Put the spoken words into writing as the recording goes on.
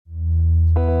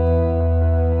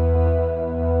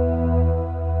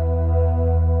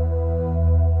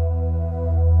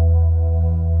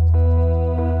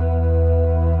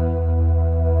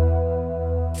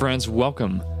Friends,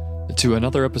 welcome to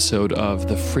another episode of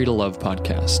the Free to Love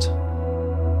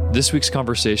podcast. This week's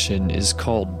conversation is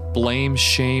called Blame,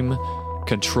 Shame,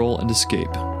 Control, and Escape,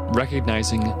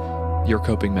 Recognizing Your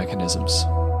Coping Mechanisms.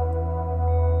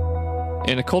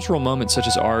 In a cultural moment such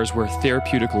as ours, where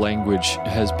therapeutic language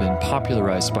has been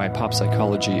popularized by pop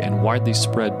psychology and widely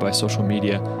spread by social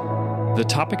media, the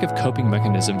topic of coping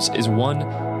mechanisms is one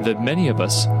that many of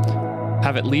us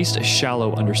have at least a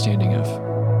shallow understanding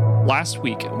of. Last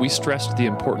week, we stressed the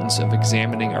importance of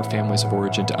examining our families of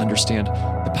origin to understand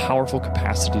the powerful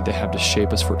capacity they have to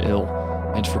shape us for ill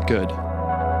and for good.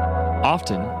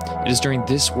 Often, it is during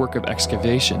this work of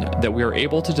excavation that we are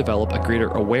able to develop a greater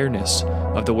awareness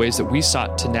of the ways that we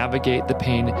sought to navigate the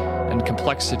pain and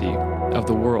complexity of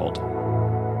the world.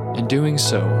 In doing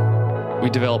so,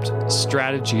 we developed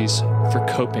strategies for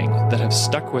coping that have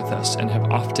stuck with us and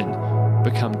have often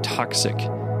become toxic,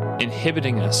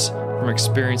 inhibiting us from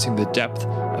experiencing the depth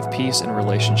of peace and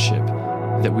relationship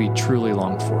that we truly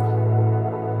long for.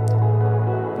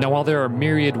 Now, while there are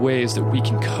myriad ways that we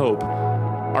can cope,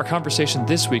 our conversation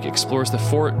this week explores the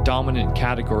four dominant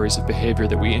categories of behavior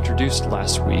that we introduced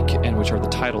last week and which are the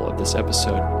title of this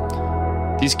episode.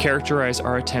 These characterize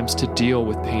our attempts to deal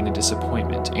with pain and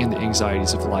disappointment and the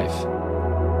anxieties of life.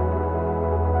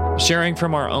 Sharing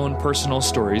from our own personal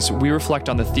stories, we reflect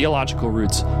on the theological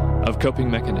roots of coping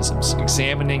mechanisms,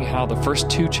 examining how the first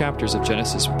two chapters of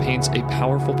Genesis paints a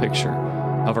powerful picture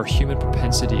of our human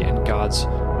propensity and God's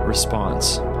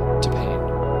response to pain.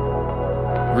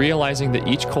 Realizing that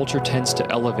each culture tends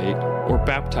to elevate or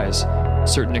baptize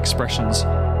certain expressions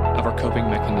of our coping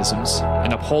mechanisms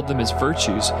and uphold them as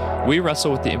virtues, we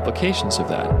wrestle with the implications of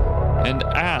that and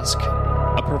ask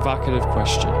a provocative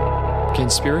question. Can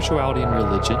spirituality and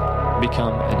religion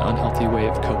become an unhealthy way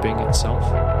of coping itself?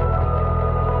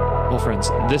 Well, friends,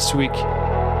 this week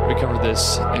we cover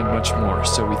this and much more.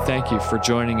 So we thank you for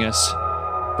joining us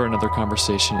for another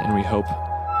conversation, and we hope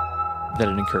that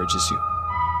it encourages you.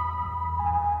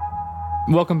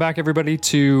 Welcome back, everybody,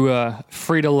 to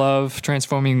Free to Love,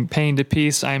 Transforming Pain to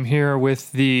Peace. I'm here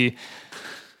with the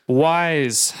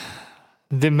wise,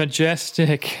 the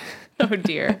majestic... Oh,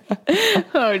 dear.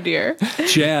 Oh, dear.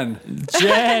 Jen. No,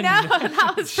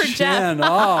 that was for Jeff.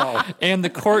 Oh. And the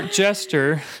court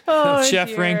jester, Jeff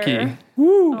dear. Ranke.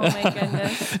 Oh, my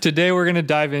goodness. Today, we're going to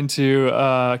dive into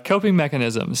coping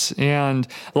mechanisms. And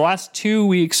the last 2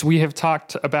 weeks, we have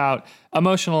talked about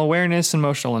emotional awareness,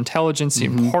 emotional intelligence, the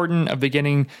importance of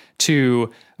beginning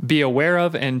to be aware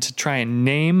of and to try and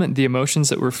name the emotions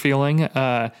that we're feeling.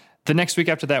 The next week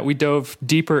after that, we dove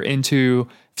deeper into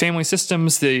family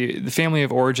systems, the family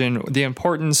of origin, the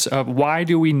importance of why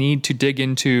do we need to dig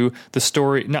into the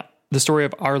story, not the story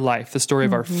of our life, the story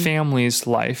of our family's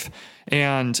life,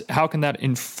 and how can that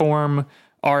inform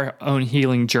our own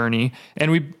healing journey. And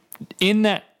we, in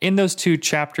those two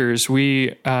chapters,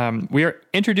 we are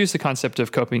introduced the concept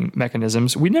of coping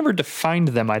mechanisms. We never defined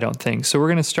them, I don't think. So we're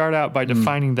going to start out by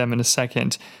defining them in a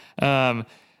second. And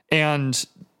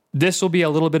this will be a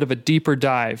little bit of a deeper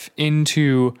dive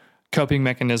into coping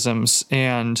mechanisms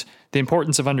and the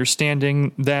importance of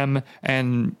understanding them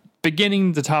and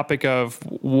beginning the topic of,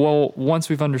 well, once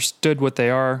we've understood what they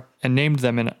are and named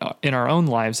them in our own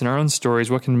lives, in our own stories,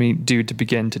 what can we do to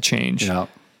begin to change? Yeah.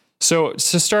 So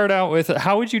to start out with,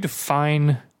 how would you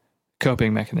define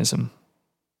coping mechanism?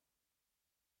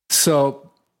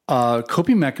 So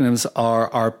coping mechanisms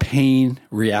are our pain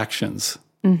reactions,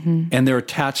 and they're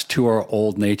attached to our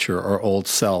old nature, our old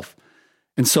self.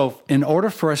 And so in order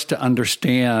for us to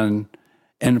understand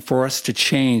and for us to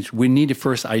change, we need to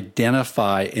first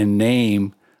identify and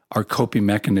name our coping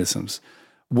mechanisms.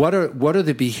 What are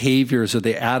the behaviors or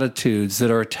the attitudes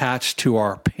that are attached to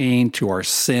our pain, to our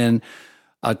sin,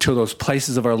 to those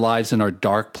places of our lives and our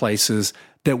dark places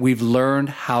that we've learned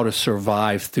how to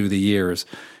survive through the years?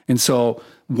 And so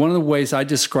one of the ways I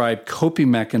describe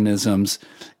coping mechanisms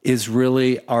is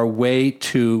really our way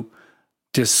to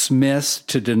dismiss,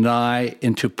 to deny,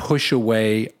 and to push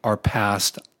away our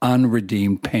past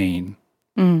unredeemed pain.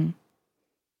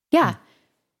 Yeah.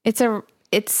 It's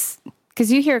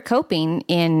because you hear coping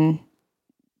in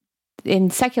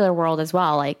secular world as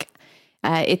well. Like,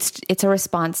 it's a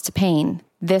response to pain.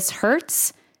 This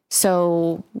hurts,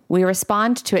 so we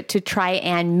respond to it to try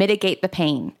and mitigate the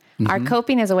pain. Our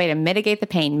coping is a way to mitigate the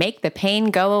pain, make the pain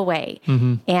go away.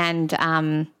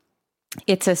 And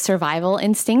it's a survival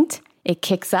instinct. It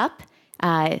kicks up,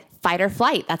 fight or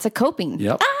flight. That's a coping.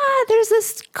 Yep. There's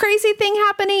this crazy thing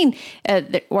happening.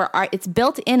 It's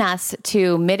built in us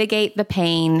to mitigate the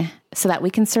pain so that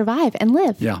we can survive and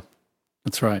live. Yeah,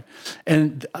 that's right.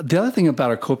 And the other thing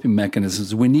about our coping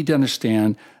mechanisms, we need to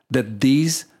understand that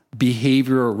these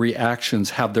behavioral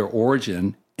reactions have their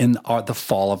origin in the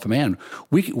fall of man.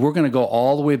 We're going to go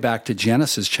all the way back to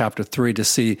Genesis chapter 3 to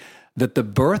see that the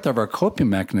birth of our coping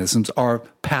mechanisms are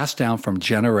passed down from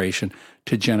generation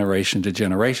to generation to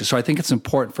generation. So I think it's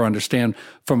important for understand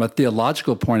from a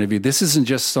theological point of view, this isn't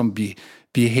just some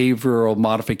behavioral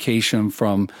modification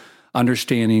from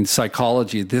understanding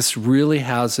psychology. This really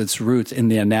has its roots in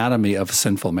the anatomy of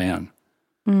sinful man.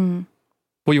 Mm.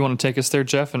 Well, you want to take us there,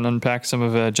 Jeff, and unpack some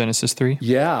of Genesis 3?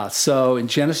 Yeah. So in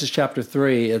Genesis chapter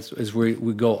 3, as we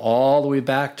go all the way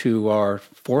back to our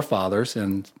forefathers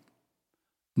and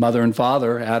mother and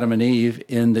father, Adam and Eve,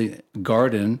 in the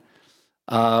garden,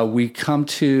 we come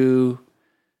to,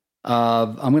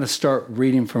 I'm going to start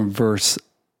reading from verse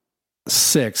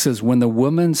 6. It says, when the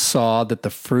woman saw that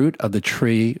the fruit of the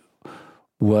tree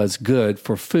was good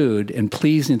for food and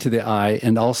pleasing to the eye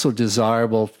and also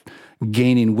desirable,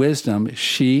 gaining wisdom,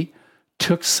 she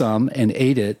took some and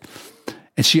ate it.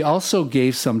 And she also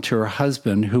gave some to her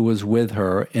husband who was with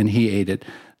her, and he ate it.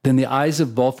 Then the eyes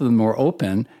of both of them were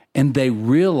open, and they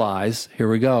realized, here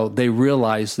we go, they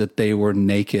realized that they were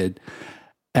naked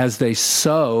as they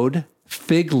sewed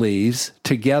fig leaves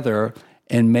together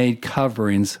and made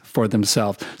coverings for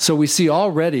themselves. So we see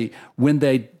already when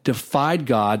they defied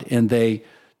God and they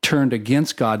turned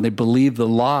against God and they believed the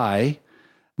lie,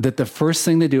 that the first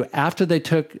thing they do after they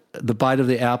took the bite of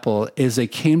the apple is they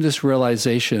came to this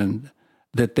realization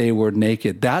that they were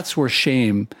naked. That's where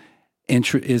shame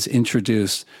is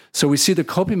introduced. So we see the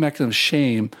coping mechanism of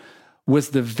shame was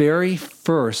the very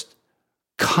first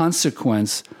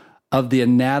consequence of the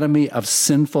anatomy of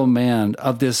sinful man,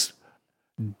 of this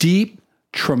deep,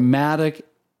 traumatic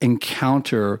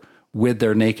encounter with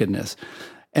their nakedness.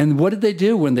 And what did they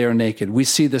do when they were naked? We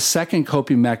see the second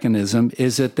coping mechanism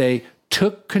is that they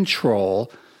took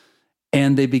control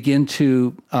and they begin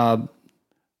to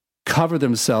cover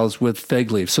themselves with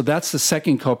fig leaves. So that's the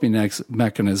second coping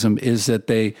mechanism, is that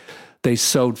they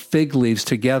sewed fig leaves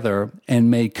together and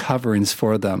made coverings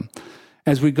for them.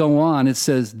 As we go on, it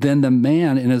says, then the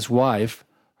man and his wife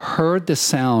heard the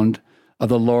sound of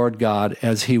the Lord God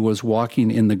as he was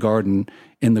walking in the garden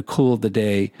in the cool of the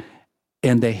day,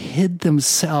 and they hid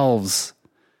themselves.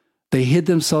 They hid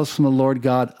themselves from the Lord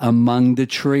God among the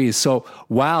trees. So,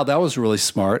 wow, that was really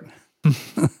smart.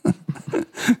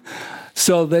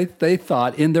 So they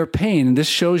thought in their pain, and this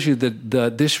shows you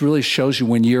that this really shows you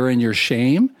when you're in your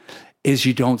shame, is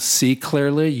you don't see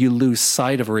clearly, you lose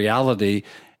sight of reality,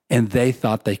 and they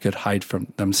thought they could hide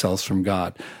from themselves from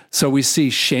God. So we see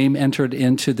shame entered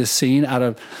into the scene out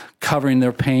of covering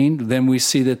their pain. Then we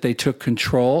see that they took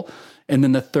control. And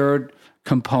then the third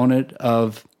component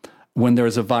of when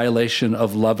there's a violation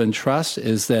of love and trust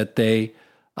is that they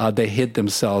hid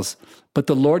themselves. But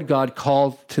the Lord God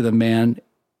called to the man,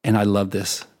 and I love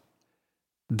this.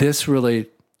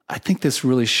 I think this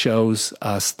really shows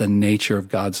us the nature of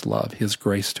God's love, his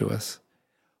grace to us.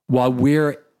 While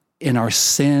we're in our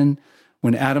sin,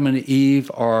 when Adam and Eve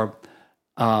are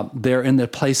they're in the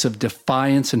place of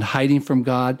defiance and hiding from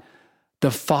God,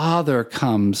 the Father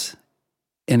comes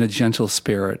in a gentle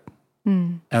spirit,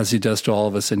 as he does to all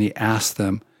of us, and he asks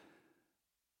them,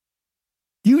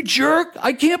 you jerk,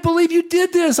 I can't believe you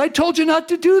did this. I told you not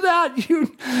to do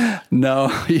that. No,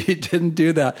 he didn't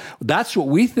do that. That's what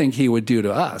we think he would do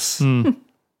to us. In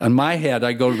my head,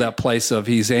 I go to that place of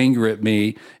he's angry at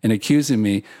me and accusing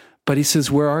me, but he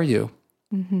says, where are you?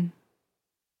 Mm-hmm.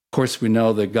 Of course, we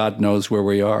know that God knows where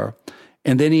we are.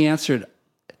 And then he answered,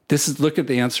 look at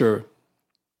the answer,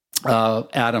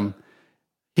 Adam.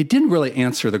 He didn't really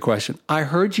answer the question. I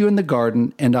heard you in the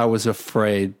garden, and I was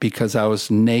afraid because I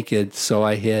was naked, so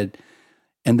I hid.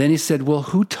 And then he said, well,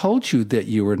 who told you that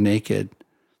you were naked?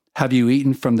 Have you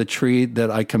eaten from the tree that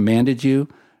I commanded you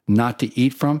not to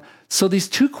eat from? So these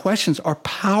two questions are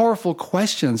powerful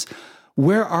questions.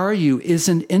 Where are you is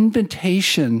an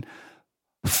invitation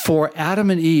for Adam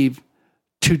and Eve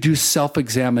to do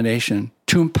self-examination,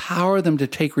 to empower them to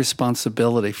take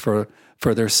responsibility for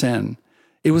their sin.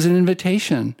 It was an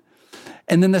invitation.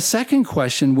 And then the second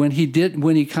question, when he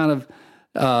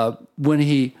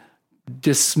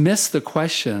dismissed the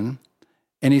question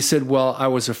and he said, well, I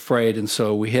was afraid, and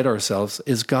so we hid ourselves,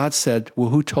 is God said, well,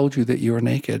 who told you that you were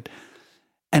naked?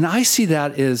 And I see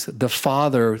that as the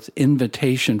Father's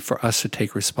invitation for us to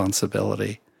take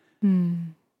responsibility,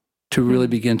 to really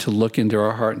begin to look into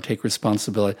our heart and take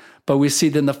responsibility. But we see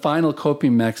then the final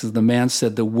coping mechanism, the man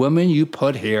said, the woman you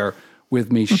put here with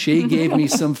me, she gave me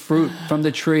some fruit from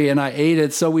the tree and I ate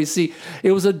it. So we see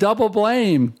it was a double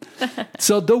blame.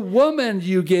 So the woman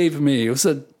you gave me, it was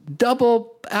a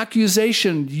double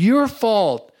accusation, your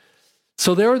fault.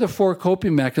 So there are the four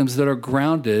coping mechanisms that are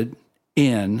grounded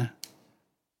in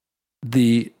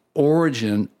the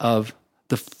origin of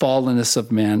the fallenness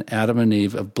of man, Adam and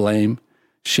Eve, of blame,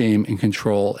 shame, and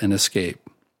control and escape.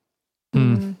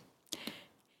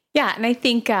 Yeah, and I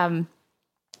think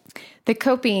the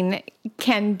coping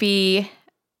can be,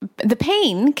 the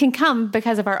pain can come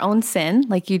because of our own sin,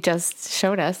 like you just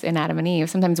showed us in Adam and Eve.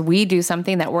 Sometimes we do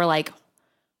something that we're like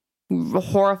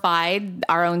horrified.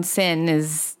 Our own sin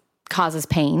causes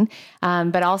pain,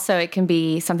 but also it can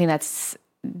be something that's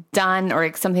done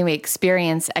or something we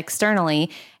experience externally.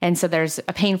 And so there's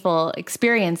a painful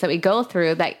experience that we go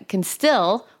through that can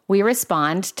still, we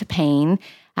respond to pain,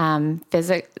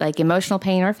 like emotional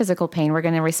pain or physical pain. We're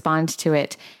going to respond to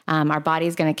it. Our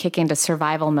body's going to kick into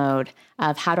survival mode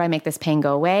of how do I make this pain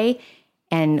go away?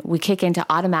 And we kick into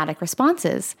automatic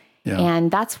responses. Yeah. And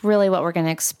that's really what we're going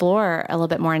to explore a little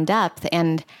bit more in depth.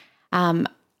 And I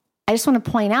just want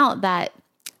to point out that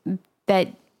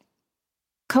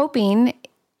coping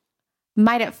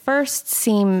might at first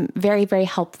seem very, very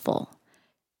helpful.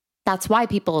 That's why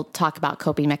people talk about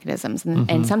coping mechanisms.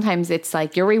 And sometimes it's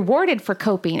like, you're rewarded for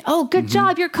coping. Oh, good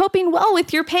job. You're coping well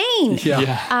with your pain.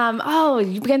 Oh,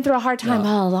 you've been through a hard time.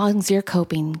 Oh, as long as you're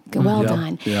coping, well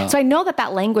done. Yeah. So I know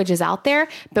that language is out there,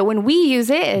 but when we use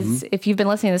it, if you've been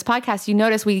listening to this podcast, you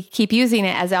notice we keep using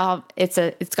it as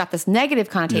it's got this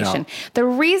negative connotation. Yeah. The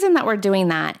reason that we're doing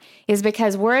that is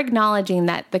because we're acknowledging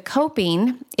that the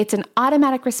coping, it's an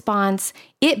automatic response.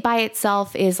 It by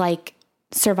itself is like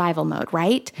survival mode,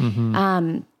 right?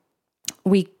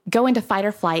 We go into fight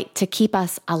or flight to keep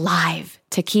us alive,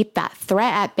 to keep that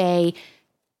threat at bay,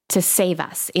 to save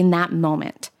us in that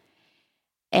moment.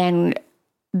 And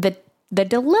the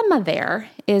dilemma there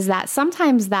is that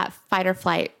sometimes that fight or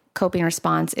flight coping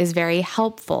response is very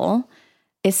helpful.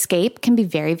 Escape can be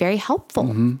very, very helpful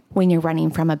when you're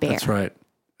running from a bear. That's right.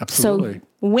 Absolutely. So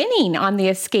winning on the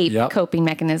escape coping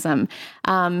mechanism,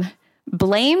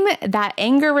 blame that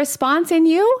anger response in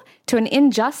you to an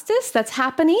injustice that's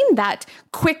happening, that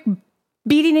quick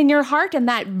beating in your heart and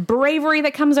that bravery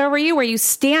that comes over you where you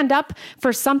stand up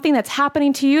for something that's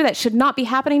happening to you that should not be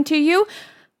happening to you.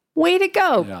 Way to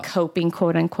go, coping,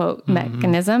 quote unquote,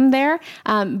 mechanism there.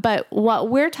 But what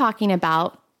we're talking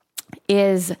about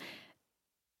is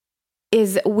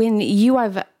when you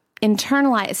have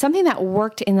internalized something that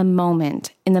worked in the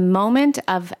moment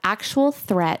of actual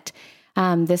threat,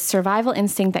 this survival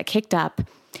instinct that kicked up,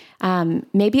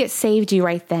 maybe it saved you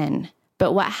right then.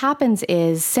 But what happens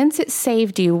is, since it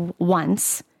saved you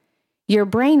once, your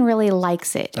brain really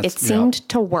likes it. It seemed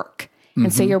to work.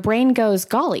 And so your brain goes,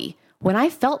 golly, when I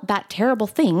felt that terrible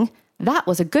thing, that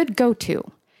was a good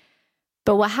go-to.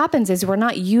 But what happens is we're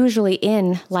not usually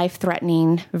in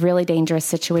life-threatening, really dangerous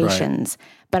situations. Right.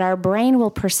 But our brain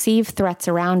will perceive threats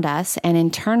around us and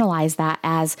internalize that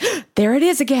as, there it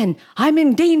is again, I'm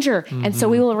in danger. And so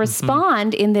we will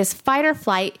respond in this fight or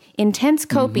flight, intense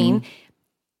coping.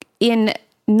 In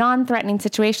non-threatening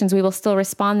situations, we will still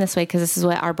respond this way because this is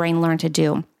what our brain learned to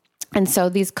do. And so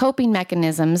these coping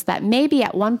mechanisms that maybe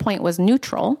at one point was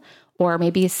neutral or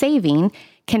maybe saving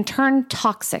can turn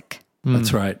toxic.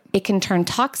 That's right. It can turn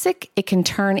toxic. It can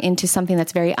turn into something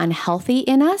that's very unhealthy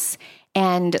in us.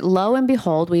 And lo and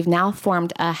behold, we've now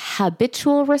formed a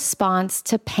habitual response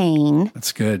to pain.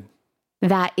 That's good.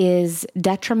 That is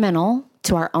detrimental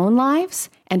to our own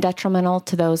lives and detrimental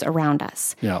to those around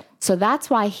us. Yeah. So that's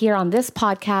why here on this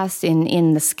podcast,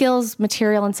 in the skills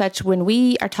material and such, when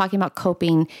we are talking about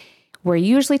coping, we're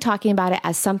usually talking about it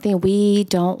as something we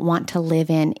don't want to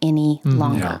live in any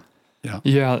longer.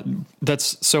 Yeah,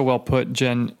 that's so well put,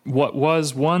 Jen. What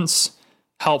was once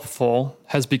helpful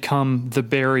has become the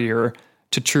barrier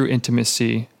to true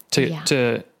intimacy,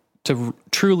 to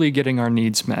truly getting our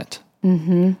needs met.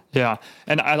 Yeah.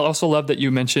 And I also love that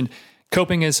you mentioned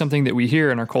coping is something that we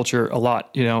hear in our culture a lot.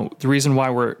 You know, the reason why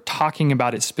we're talking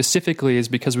about it specifically is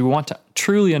because we want to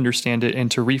truly understand it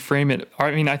and to reframe it.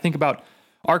 I mean, I think about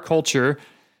our culture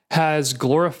has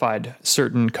glorified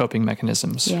certain coping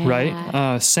mechanisms,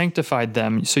 right? Sanctified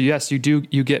them. So yes, you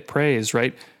get praise,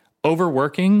 right?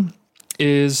 Overworking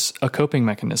is a coping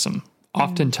mechanism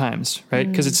oftentimes, right?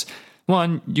 Because it's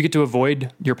one, you get to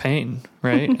avoid your pain,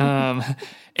 right?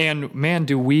 And man,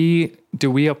 do we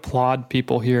applaud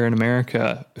people here in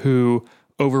America who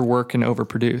overwork and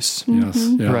overproduce? Yes.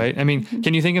 Yeah. Right? I mean,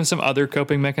 can you think of some other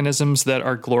coping mechanisms that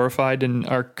are glorified in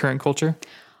our current culture?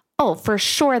 Oh, for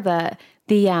sure. The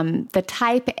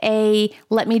type A,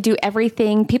 let me do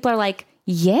everything. People are like,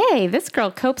 yay, this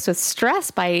girl copes with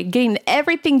stress by getting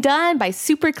everything done, by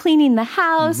super cleaning the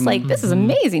house. Like, this is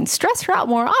amazing. Stress her out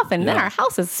more often. Then our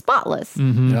house is spotless.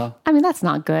 Yeah. I mean, that's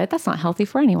not good. That's not healthy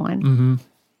for anyone.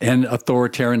 and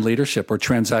authoritarian leadership or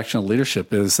transactional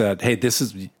leadership is that, hey, this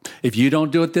is, if you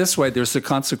don't do it this way, there's the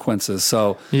consequences.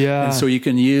 So, and so you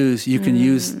can use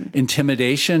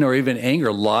intimidation or even anger.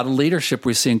 A lot of leadership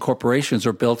we see in corporations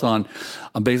are built on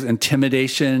basic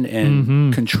intimidation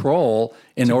and control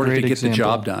in order to get the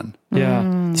job done.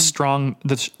 Yeah.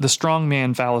 The strong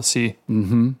man fallacy.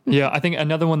 Yeah. I think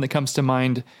another one that comes to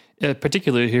mind,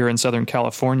 particularly here in Southern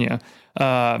California,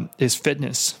 is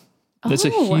fitness. That's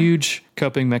a huge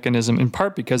coping mechanism, in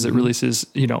part because it releases,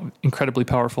 incredibly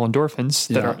powerful endorphins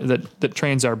that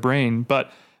trains our brain.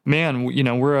 But man,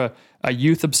 we're a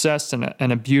youth obsessed and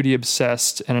a beauty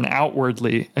obsessed and an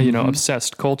outwardly,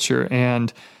 obsessed culture.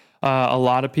 And a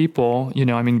lot of people,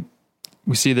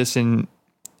 we see this in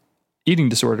eating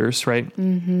disorders, right?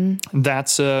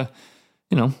 That's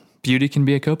beauty can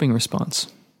be a coping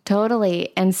response.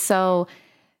 Totally. And so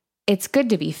it's good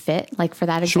to be fit. Like for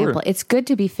that example, it's good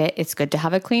to be fit. It's good to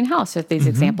have a clean house. With these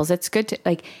examples, it's good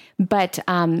to but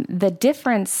the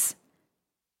difference,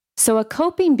 so a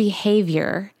coping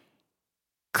behavior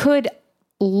could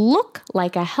look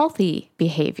like a healthy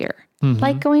behavior,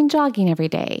 like going jogging every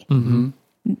day.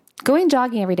 Going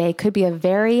jogging every day could be a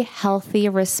very healthy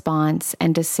response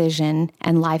and decision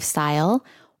and lifestyle,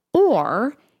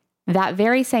 or that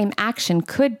very same action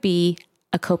could be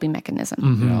a coping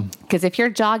mechanism. Because if you're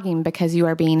jogging because you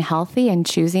are being healthy and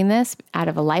choosing this out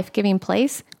of a life-giving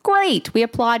place, great, we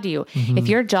applaud you. If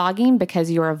you're jogging because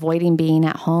you're avoiding being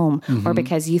at home or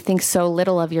because you think so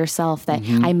little of yourself that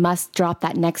I must drop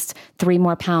that next 3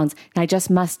 more pounds and I just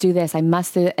must do this, I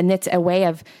must do, and it's a way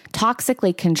of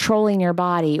toxically controlling your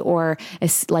body, or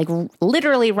it's like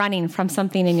literally running from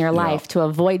something in your life to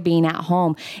avoid being at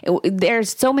home. There's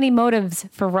so many motives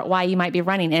for why you might be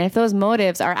running. And if those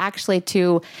motives are actually to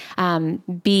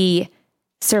be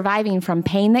surviving from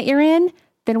pain that you're in,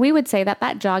 then we would say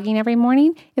that jogging every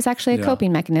morning is actually a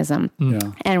coping mechanism.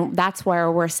 And that's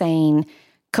where we're saying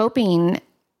coping,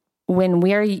 when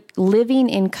we're living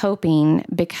in coping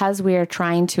because we are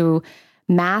trying to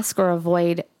mask or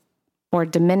avoid or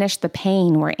diminish the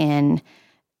pain we're in,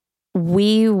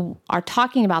 we are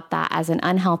talking about that as an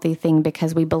unhealthy thing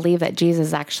because we believe that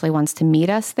Jesus actually wants to meet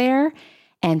us there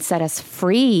and set us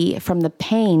free from the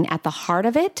pain at the heart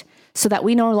of it, so that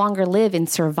we no longer live in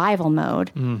survival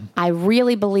mode. I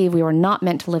really believe we were not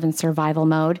meant to live in survival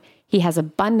mode. He has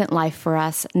abundant life for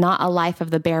us, not a life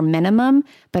of the bare minimum,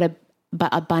 but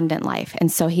abundant life.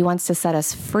 And so he wants to set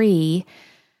us free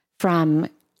from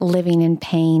living in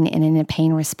pain and in a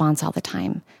pain response all the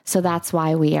time. So that's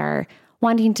why we are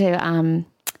wanting to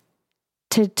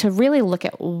really look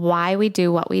at why we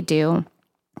do what we do,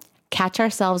 catch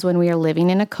ourselves when we are living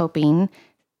in a coping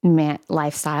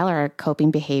lifestyle or a coping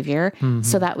behavior,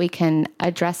 so that we can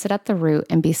address it at the root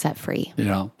and be set free.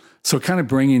 Yeah. So kind of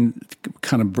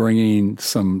bringing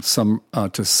some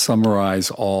to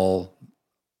summarize all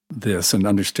this and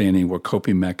understanding what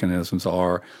coping mechanisms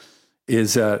are,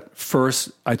 is that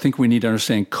first, I think we need to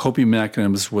understand coping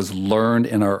mechanisms was learned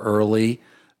in our early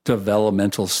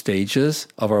developmental stages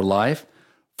of our life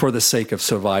for the sake of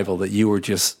survival that you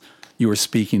were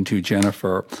speaking to,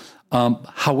 Jennifer.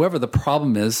 However, the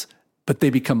problem is, but they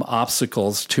become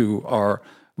obstacles to our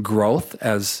growth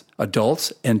as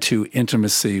adults and to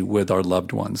intimacy with our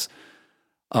loved ones.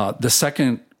 The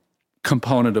second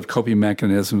component of coping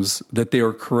mechanisms, that they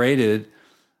were created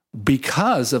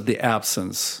because of the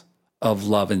absence of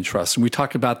love and trust. And we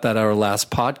talked about that at our last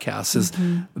podcast, is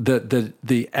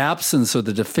the absence or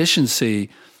the deficiency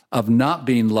of not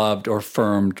being loved or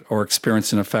affirmed or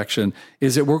experiencing affection,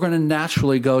 is that we're going to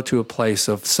naturally go to a place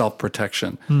of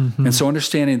self-protection. And so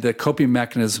understanding the coping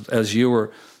mechanism, as you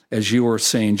were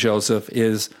saying, Joseph,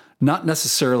 is not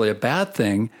necessarily a bad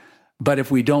thing, but if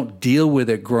we don't deal with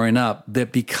it growing up,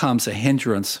 that becomes a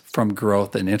hindrance from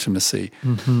growth and intimacy.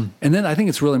 And then I think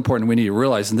it's really important, we need to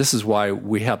realize, and this is why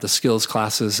we have the skills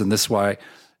classes, and this is why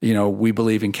we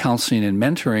believe in counseling and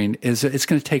mentoring, is that it's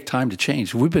going to take time to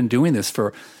change. We've been doing this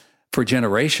for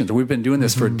generations. We've been doing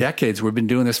this for decades. We've been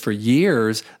doing this for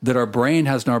years, that our brain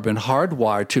has now been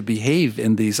hardwired to behave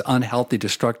in these unhealthy,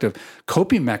 destructive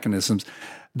coping mechanisms.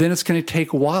 Then it's going to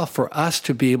take a while for us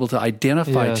to be able to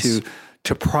identify,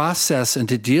 to process and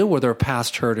to deal with our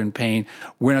past hurt and pain,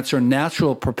 when it's our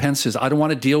natural propensities. I don't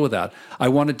want to deal with that. I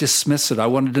want to dismiss it. I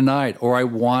want to deny it, or I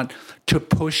want to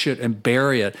push it and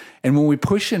bury it. And when we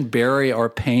push and bury our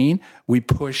pain, we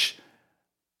push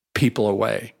people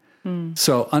away.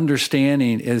 So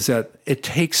understanding is that it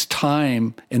takes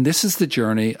time, and this is the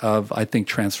journey of, I think,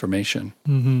 transformation.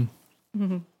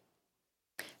 So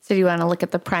do you want to look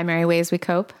at the primary ways we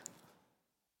cope?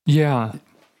 Yeah.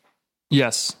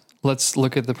 Yes. Let's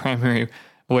look at the primary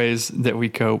ways that we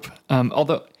cope.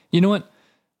 Although You know what?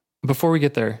 Before we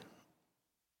get there,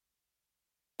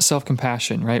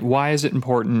 self-compassion, right? Why is it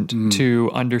important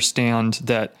to understand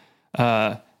that,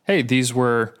 hey, these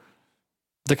were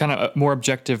the kind of more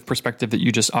objective perspective that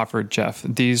you just offered, Jeff.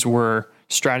 These were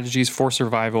strategies for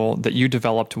survival that you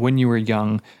developed when you were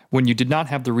young, when you did not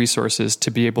have the resources to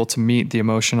be able to meet the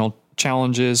emotional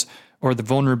challenges or the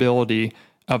vulnerability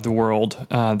of the world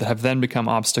that have then become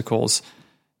obstacles.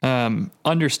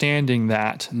 Understanding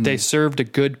that they served a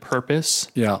good purpose,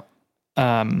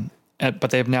 but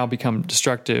they have now become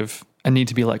destructive and need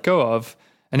to be let go of,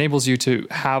 enables you to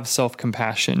have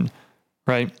self-compassion,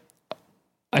 right?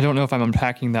 I don't know if I'm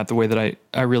unpacking that the way that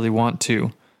I really want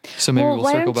to. So maybe we'll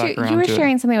circle back around to it. You were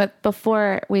sharing something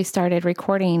before we started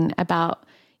recording about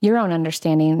your own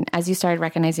understanding as you started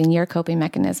recognizing your coping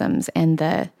mechanisms and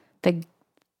the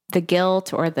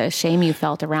guilt or the shame you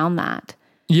felt around that.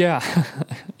 Yeah.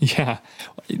 Yeah.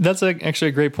 That's actually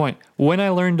a great point. When I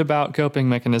learned about coping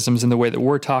mechanisms in the way that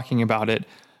we're talking about it,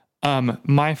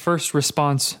 my first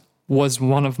response was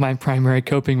one of my primary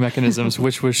coping mechanisms,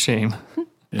 which was shame.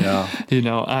 Yeah.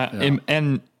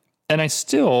 And I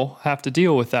still have to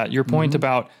deal with that. Your point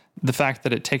about the fact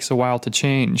that it takes a while to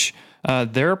change.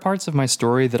 There are parts of my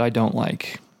story that I don't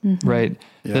like, right?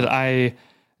 Yeah.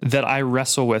 That I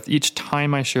wrestle with each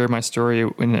time I share my story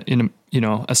in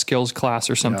a skills class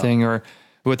or something, or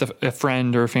with a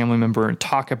friend or a family member, and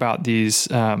talk about these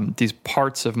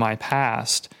parts of my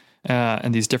past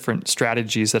and these different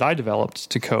strategies that I developed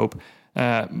to cope.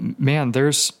 Man,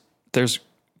 there's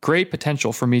great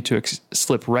potential for me to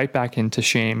slip right back into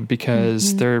shame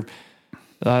because they're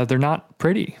not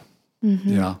pretty.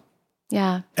 Yeah.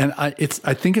 Yeah. And I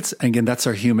think it's, again, that's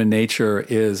our human nature.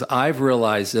 Is I've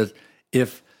realized that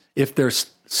if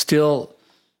there's still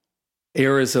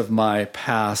areas of my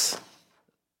past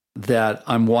that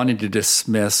I'm wanting to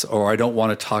dismiss, or I don't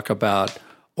want to talk about,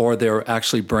 or they're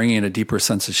actually bringing a deeper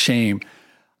sense of shame,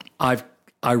 I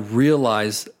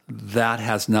realize that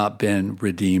has not been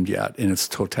redeemed yet in its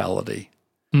totality.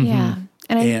 Yeah.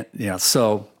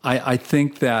 So I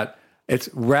think that it's,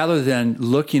 rather than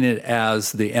looking at it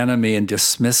as the enemy and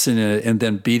dismissing it and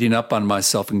then beating up on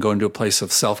myself and going to a place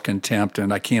of self-contempt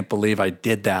and I can't believe I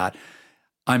did that,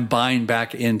 I'm buying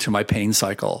back into my pain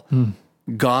cycle.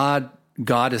 God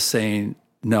is saying,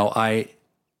 no, I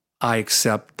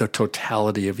accept the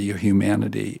totality of your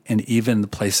humanity, and even the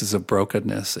places of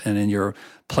brokenness and in your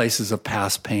places of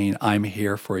past pain, I'm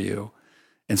here for you.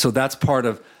 And so that's part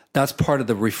of the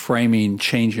reframing,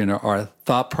 change in our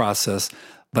thought process.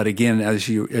 But again, as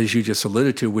you just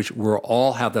alluded to, which we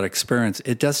all have that experience,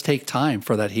 it does take time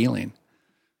for that healing.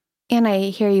 And I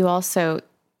hear you also.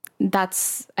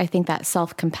 I think that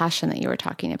self-compassion that you were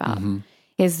talking about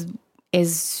is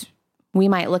we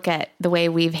might look at the way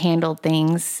we've handled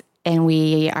things and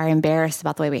we are embarrassed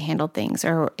about the way we handled things,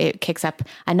 or it kicks up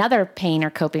another pain or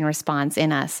coping response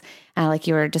in us, like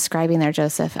you were describing there,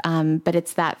 Joseph. But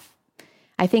it's that,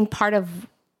 I think part of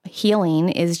healing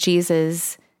is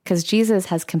Jesus, because Jesus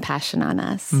has compassion on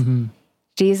us.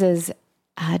 Jesus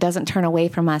doesn't turn away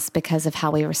from us because of how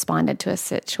we responded to a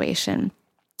situation.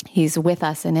 He's with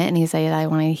us in it, and he said, I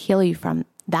want to heal you from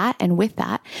that and with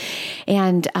that.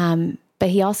 And but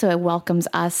he also welcomes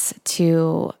us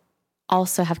to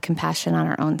also have compassion on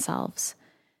our own selves.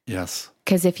 Yes.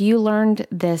 Because if you learned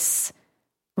this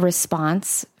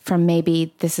response from,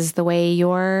 maybe this is the way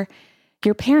your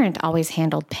parent always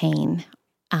handled pain,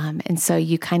 and so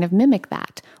you kind of mimic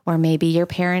that. Or maybe your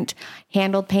parent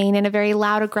handled pain in a very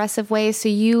loud, aggressive way, so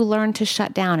you learned to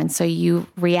shut down, and so you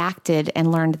reacted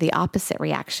and learned the opposite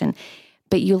reaction.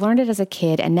 But you learned it as a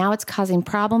kid, and now it's causing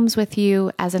problems with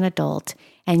you as an adult,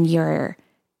 and you're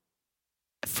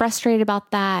frustrated about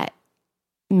that.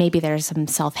 Maybe there's some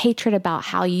self-hatred about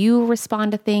how you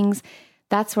respond to things.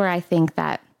 That's where I think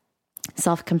that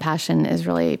self-compassion is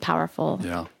really powerful.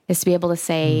 Yeah. Is to be able to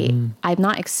say, I'm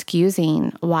not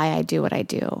excusing why I do what I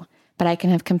do, but I can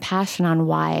have compassion on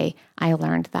why I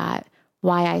learned that,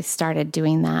 why I started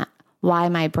doing that, why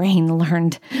my brain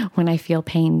learned when I feel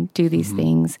pain, do these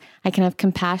things. I can have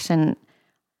compassion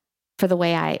for the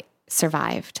way I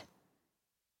survived,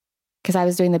 because I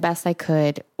was doing the best I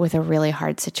could with a really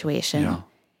hard situation. Yeah.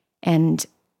 And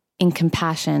in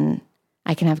compassion,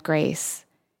 I can have grace,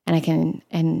 and I can,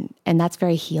 and that's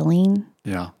very healing.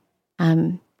 Yeah.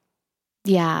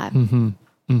 Yeah.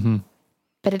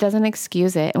 But it doesn't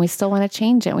excuse it, and we still want to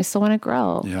change it, and we still want to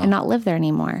grow and not live there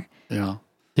anymore. Yeah.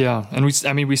 Yeah. And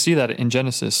we see that in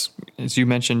Genesis, as you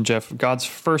mentioned, Jeff. God's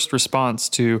first response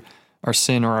to our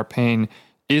sin or our pain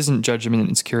isn't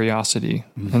judgment, it's curiosity.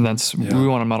 And that's, we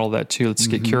want to model that too. Let's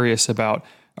get curious about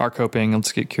our coping.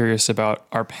 Let's get curious about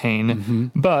our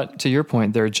pain. But to your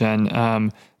point there,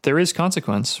 Jen, there is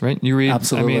consequence, right? You read,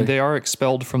 Absolutely. I mean, they are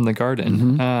expelled from the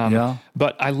garden. Yeah.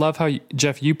 But I love how,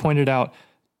 Jeff, you pointed out,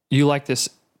 you like this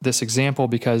example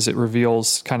because it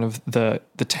reveals kind of the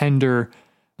tender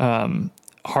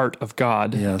heart of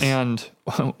God. Yes. And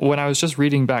when I was just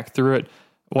reading back through it,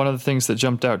 one of the things that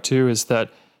jumped out too is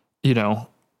that,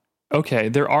 okay,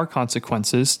 there are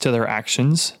consequences to their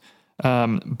actions,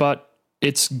 but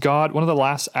it's God. One of the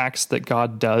last acts that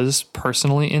God does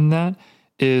personally in that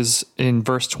is in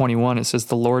verse 21. It says,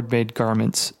 the Lord made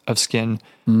garments of skin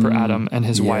for Adam and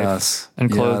his wife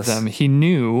and clothed them. He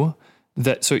knew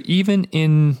that. So even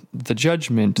in the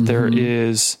judgment, there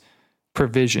is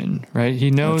provision, right?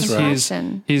 He knows he's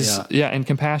and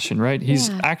compassion, right? He's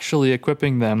actually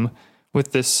equipping them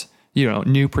with this,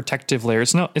 new protective layer.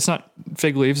 It's not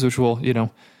fig leaves, which will,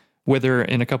 wither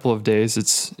in a couple of days.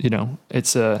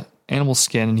 It's a animal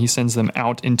skin, and he sends them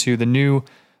out into the new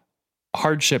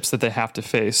hardships that they have to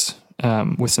face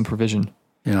with some provision.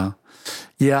 Yeah.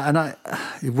 Yeah.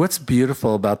 And what's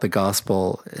beautiful about the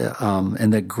gospel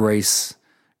and that grace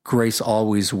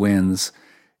always wins.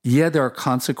 Yeah, there are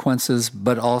consequences,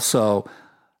 but also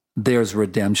there's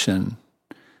redemption.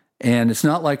 And it's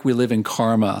not like we live in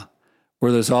karma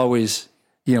where there's always,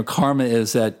 karma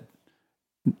is that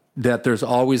there's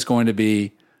always going to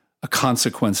be a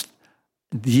consequence.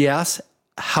 Yes.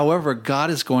 However,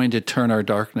 God is going to turn our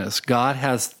darkness. God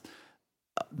has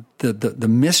the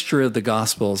mystery of the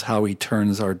gospel is how he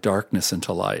turns our darkness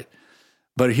into light.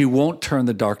 But he won't turn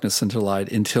the darkness into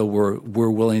light until we're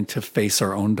willing to face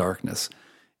our own darkness,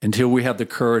 until we have the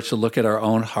courage to look at our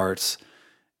own hearts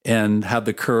and have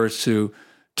the courage to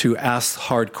ask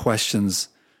hard questions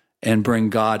and bring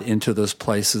God into those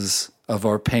places of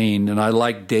our pain. And I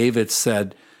like David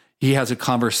said, he has a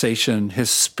conversation, his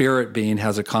spirit being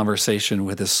has a conversation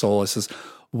with his soul. It says,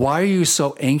 why are you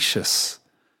so anxious,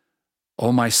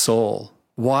 oh my soul?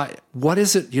 Why? What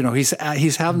is it?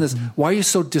 He's having this, why are you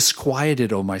so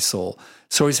disquieted, oh my soul?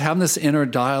 So he's having this inner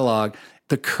dialogue,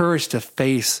 the courage to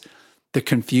face the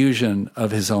confusion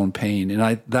of his own pain.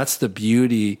 And that's the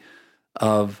beauty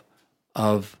of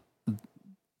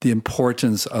the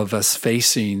importance of us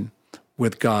facing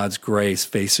with God's grace,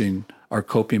 facing our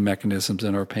coping mechanisms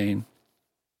and our pain.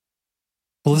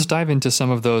 Well, let's dive into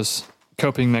some of those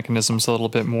coping mechanisms a little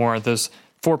bit more. Those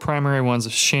 4 primary ones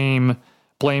of shame,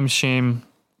 blame, shame,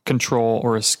 control,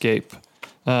 or escape.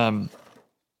 That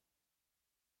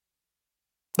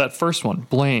first one,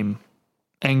 blame,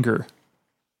 anger.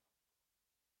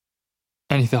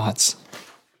 Any thoughts?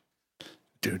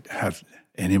 Dude, have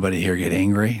anybody here get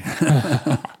angry?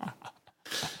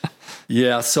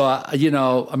 Yeah. So,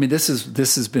 this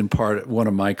has been one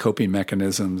of my coping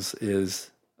mechanisms is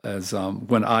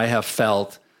when I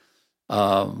felt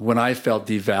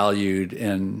devalued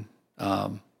and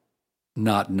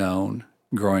not known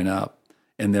growing up,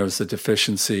 and there was a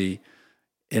deficiency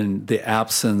in the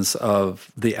absence of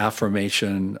the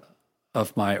affirmation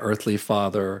of my earthly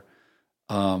father,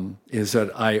 is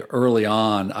that early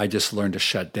on I just learned to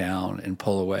shut down and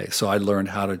pull away. So I learned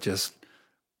how to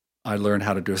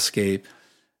escape.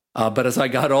 But as I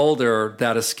got older,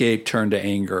 that escape turned to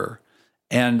anger.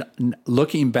 And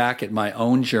looking back at my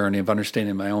own journey of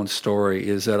understanding my own story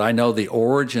is that I know the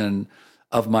origin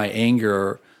of my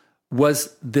anger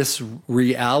was this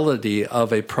reality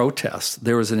of a protest.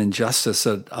 There was an injustice.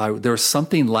 There was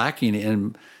something lacking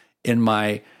in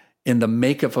the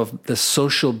makeup of the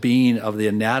social being of the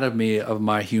anatomy of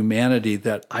my humanity,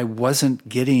 that I wasn't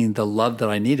getting the love that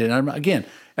I needed. And again,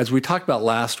 as we talked about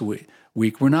last week,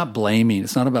 we're not blaming.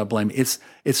 It's not about blaming.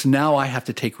 It's now I have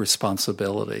to take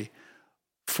responsibility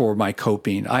for my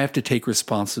coping. I have to take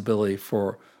responsibility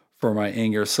for my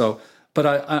anger. So, but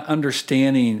I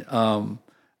understanding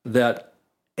that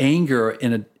anger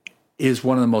is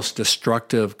one of the most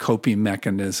destructive coping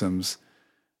mechanisms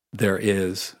there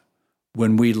is.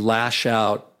 When we lash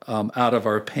out of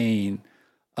our pain,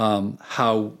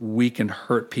 how we can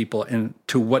hurt people, and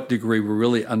to what degree we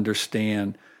really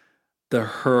understand the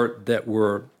hurt that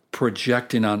we're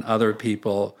projecting on other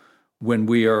people when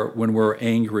we're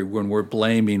angry, when we're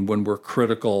blaming, when we're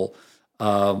critical.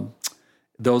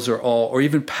 Those are all, or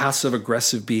even passive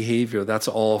aggressive behavior. That's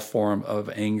all a form of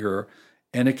anger,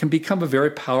 and it can become a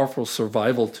very powerful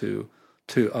survival tool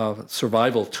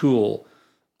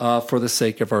for the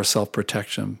sake of our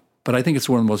self-protection. But I think it's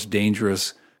one of the most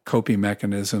dangerous coping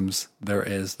mechanisms there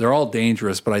is. They're all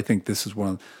dangerous, but I think this is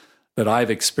one that I've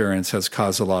experienced has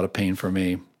caused a lot of pain for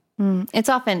me.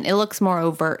 It looks more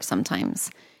overt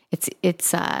sometimes. It's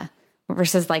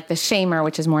versus like the shamer,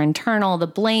 which is more internal, the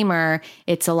blamer,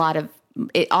 it's a lot of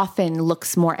it often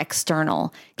looks more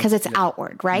external because it's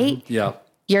outward, right? Yeah.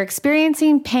 You're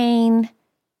experiencing pain.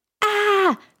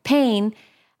 Pain.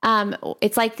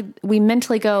 It's like we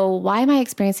mentally go, why am I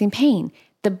experiencing pain?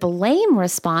 The blame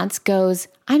response goes,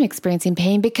 I'm experiencing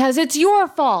pain because it's your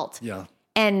fault. Yeah.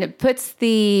 And puts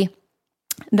the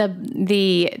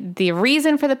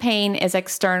reason for the pain is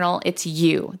external. It's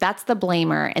you. That's the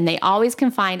blamer. And they always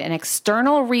can find an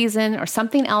external reason or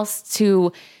something else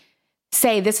to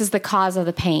say this is the cause of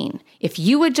the pain. If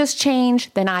you would just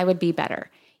change, then I would be better.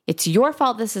 It's your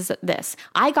fault. This.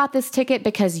 I got this ticket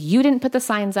because you didn't put the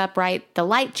signs up right. The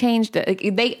light changed. A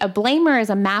blamer is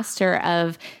a master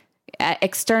of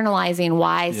externalizing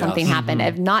why something happened,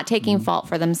 of not taking fault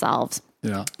for themselves.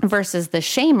 Yeah. Versus the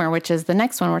shamer, which is the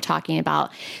next one we're talking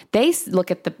about. They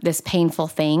look at this painful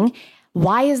thing.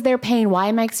 Why is there pain? Why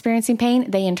am I experiencing pain?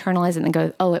 They internalize it and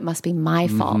go, oh, it must be my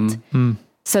fault.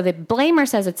 So the blamer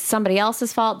says it's somebody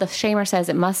else's fault. The shamer says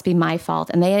it must be my fault.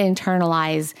 And they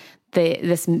internalize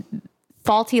this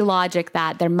faulty logic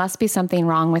that there must be something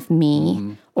wrong with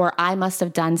me or I must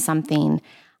have done something.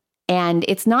 And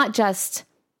it's not just,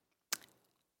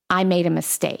 I made a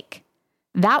mistake.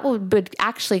 That would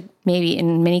actually maybe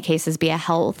in many cases be a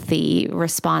healthy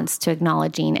response to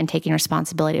acknowledging and taking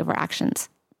responsibility of our actions.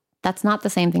 That's not the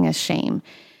same thing as shame.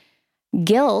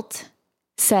 Guilt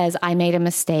says, I made a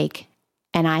mistake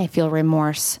and I feel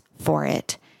remorse for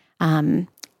it.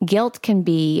 Guilt can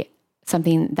be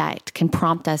something that can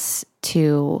prompt us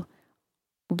to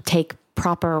take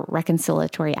proper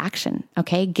reconciliatory action.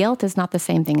 Okay. Guilt is not the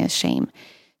same thing as shame.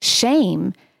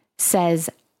 Shame says,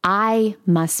 I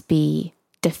must be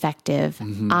defective.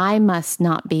 I must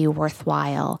not be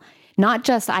worthwhile. Not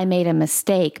just I made a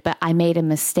mistake, but I made a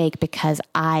mistake because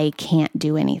I can't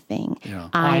do anything. Yeah.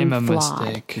 I'm a flawed.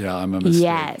 mistake. Yeah, I'm a mistake.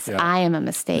 Yes, yeah. I am a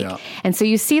mistake. Yeah. And so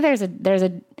you see there's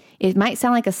a it might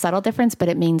sound like a subtle difference, but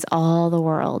it means all the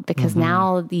world because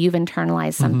now you've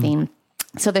internalized something.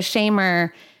 So the shamer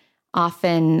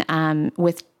often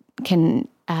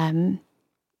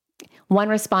one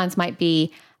response might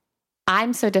be,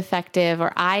 I'm so defective,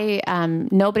 or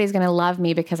nobody's going to love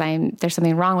me because there's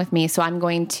something wrong with me. So I'm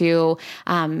going to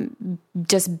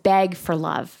just beg for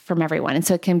love from everyone. And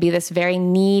so it can be this very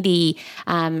needy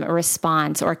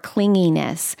response or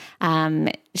clinginess.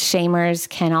 Shamers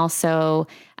can also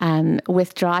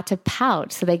withdraw to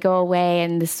pout. So they go away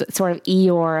and this sort of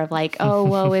Eeyore of like, oh,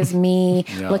 woe is me.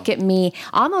 Look at me.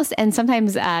 Almost. And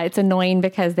sometimes it's annoying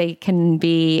because they can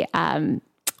be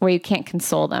where you can't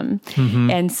console them.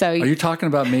 And so... Are you talking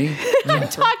about me? I'm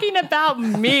talking about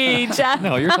me, Jeff.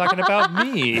 No, you're talking about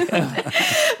me. But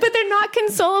they're not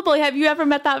consolable. Have you ever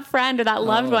met that friend or that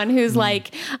loved one who's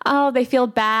like, oh, they feel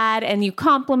bad, and you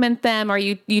compliment them, or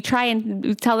you try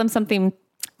and tell them something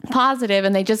positive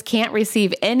and they just can't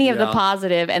receive any of the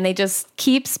positive, and they just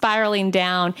keep spiraling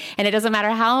down, and it doesn't matter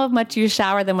how much you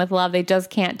shower them with love, they just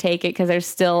can't take it because they're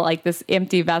still like this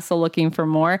empty vessel looking for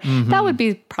more. That would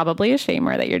be probably a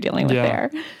shamer that you're dealing with there.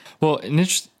 Well,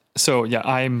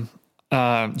 I'm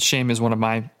shame is one of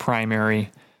my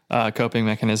primary coping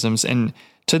mechanisms. And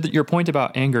to your point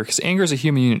about anger, because anger is a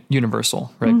human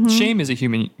universal, right? Shame is a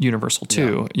human universal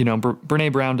too. You know,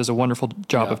 Brene Brown does a wonderful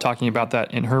job of talking about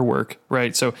that in her work,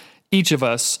 right? So each of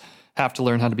us have to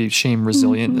learn how to be shame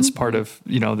resilient as part of,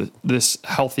 this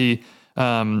healthy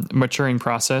maturing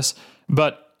process.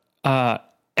 But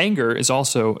anger is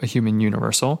also a human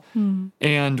universal.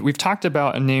 And we've talked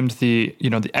about and named the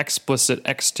explicit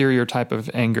exterior type of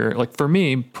anger. Like for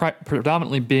me,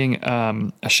 predominantly being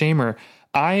a shamer,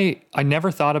 I never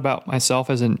thought about myself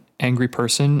as an angry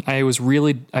person. I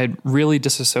had really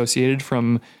disassociated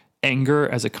from anger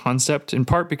as a concept, in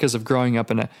part because of growing up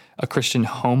in a Christian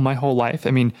home my whole life.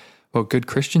 I mean, well, good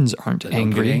Christians aren't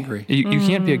angry. You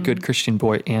can't be a good Christian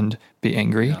boy and be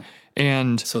angry. Yeah.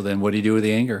 And so then what do you do with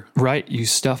the anger? Right. You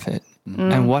stuff it.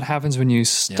 And what happens when you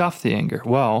stuff the anger?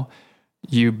 Well,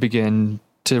 you begin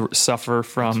to suffer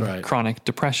from chronic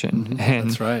depression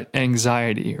and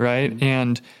anxiety, right?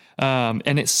 And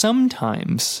it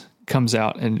sometimes comes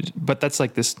out, but that's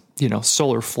like this,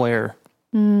 solar flare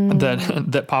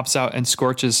that pops out and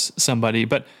scorches somebody.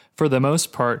 But for the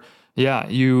most part,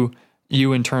 you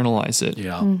internalize it,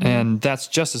 and that's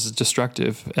just as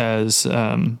destructive as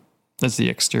the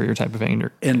exterior type of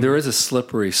anger. And there is a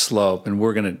slippery slope, and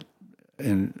we're going to,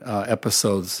 in other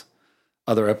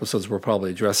episodes, we'll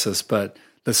probably address this, but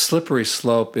the slippery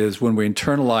slope is when we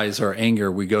internalize our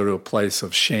anger, we go to a place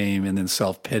of shame and then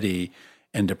self-pity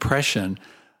and depression.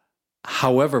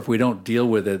 However, if we don't deal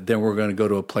with it, then we're going to go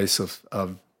to a place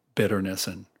of bitterness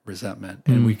and resentment.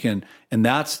 And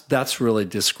that's really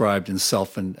described in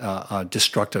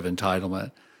destructive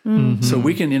entitlement. So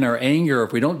we can, in our anger,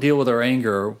 if we don't deal with our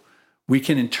anger, we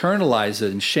can internalize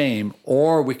it in shame,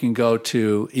 or we can go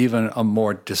to even a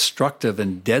more destructive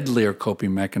and deadlier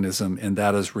coping mechanism, and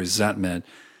that is resentment.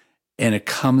 And it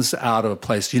comes out of a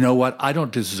place, you know what? I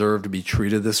don't deserve to be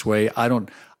treated this way.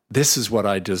 This is what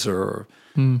I deserve.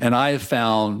 And I have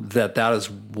found that is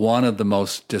one of the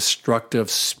most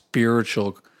destructive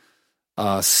spiritual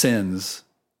sins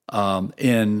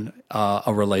in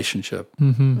a relationship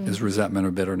is resentment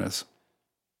or bitterness.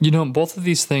 Both of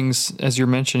these things, as you're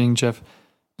mentioning, Jeff,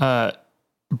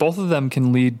 both of them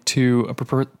can lead to a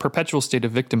perpetual state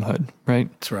of victimhood, right?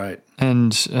 That's right.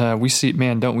 And we see,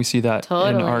 don't we see that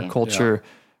in our culture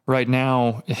right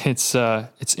now? It's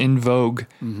in vogue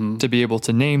to be able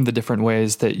to name the different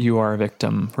ways that you are a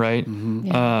victim, right?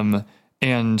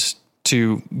 And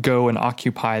to go and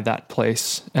occupy that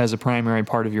place as a primary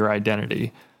part of your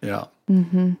identity. Yeah.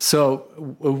 So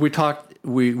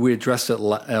we addressed it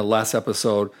last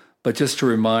episode, but just to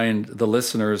remind the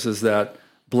listeners is that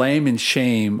blame and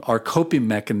shame are coping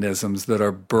mechanisms that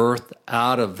are birthed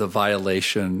out of the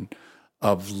violation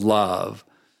of love,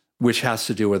 which has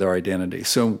to do with our identity.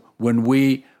 So when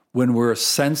we're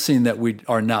sensing that we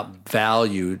are not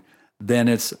valued, then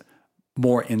it's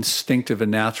more instinctive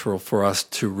and natural for us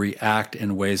to react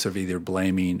in ways of either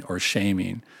blaming or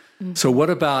shaming. So what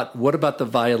about the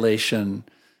violation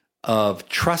of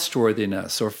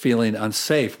trustworthiness or feeling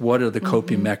unsafe? What are the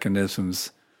coping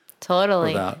mechanisms for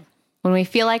that? When we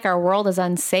feel like our world is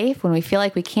unsafe, when we feel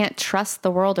like we can't trust the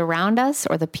world around us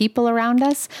or the people around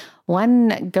us,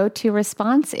 one go-to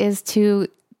response is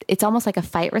it's almost like a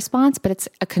fight response, but it's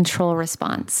a control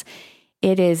response.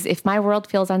 It is, if my world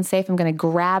feels unsafe, I'm going to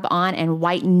grab on and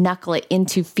white knuckle it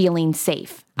into feeling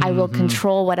safe. I will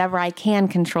control whatever I can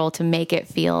control to make it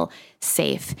feel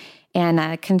safe.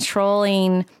 And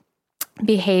controlling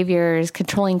behaviors,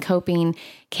 controlling coping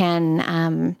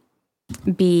can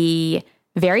be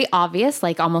very obvious,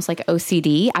 like almost like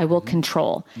OCD. I will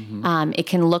control. It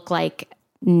can look like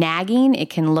nagging.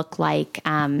 It can look like,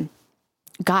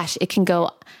 it can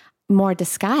go more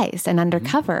disguised and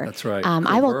undercover. That's right.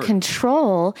 I will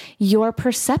control your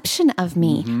perception of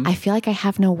me. I feel like I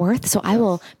have no worth, so I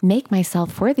will make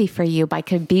myself worthy for you by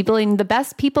being the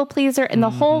best people pleaser in the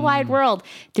whole wide world.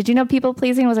 Did you know people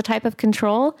pleasing was a type of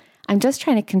control? I'm just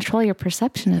trying to control your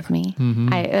perception of me.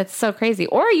 It's so crazy.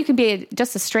 Or you can be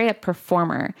just a straight up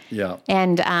performer. Yeah.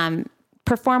 And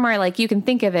performer, like you can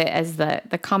think of it as the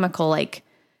comical, like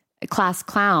class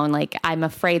clown. Like I'm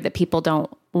afraid that people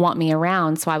don't want me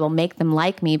around, so I will make them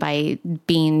like me by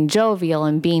being jovial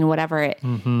and being whatever.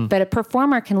 But a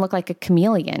performer can look like a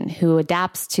chameleon who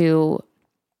adapts to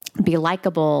be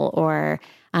likable, or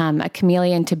a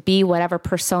chameleon to be whatever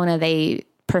persona they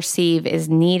perceive is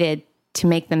needed to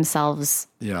make themselves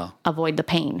avoid the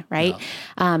pain, right?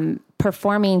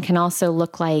 Performing can also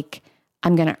look like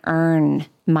I'm going to earn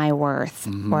my worth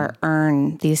or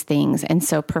earn these things. And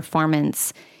so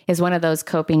performance is one of those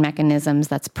coping mechanisms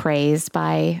that's praised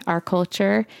by our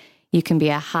culture. You can be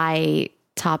a high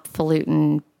top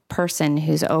falutin person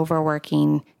who's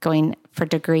overworking, going for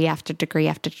degree after degree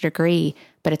after degree,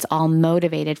 but it's all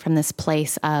motivated from this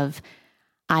place of,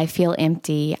 I feel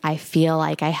empty. I feel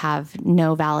like I have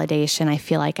no validation. I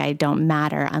feel like I don't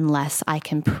matter unless I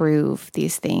can prove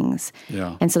these things.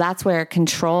 Yeah. And so that's where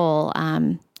control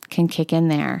can kick in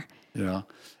there. Yeah.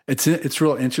 It's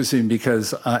real interesting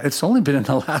because it's only been in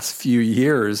the last few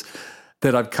years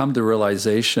that I've come to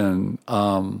realization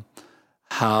how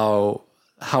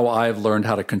I've learned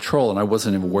how to control, and I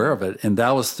wasn't even aware of it. And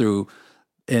that was through,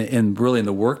 in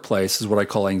the workplace, is what I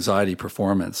call anxiety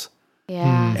performance.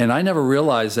 Yeah. And I never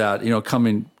realized that,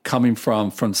 coming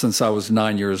from since I was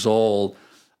 9 years old,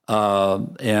 our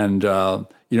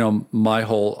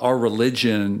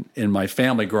religion in my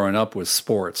family growing up was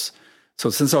sports. So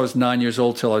since I was 9 years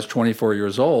old till I was 24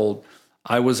 years old,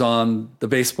 I was on the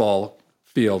baseball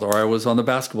field or I was on the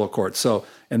basketball court.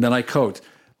 And then I coached.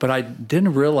 But I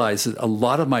didn't realize that a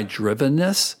lot of my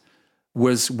drivenness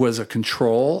was a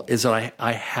control, is that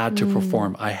I had to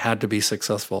perform. I had to be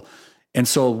successful. And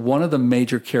so one of the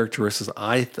major characteristics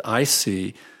I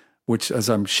see, which as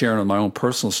I'm sharing in my own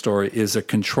personal story, is that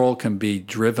control can be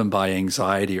driven by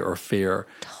anxiety or fear.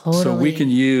 Totally. So we can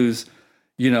use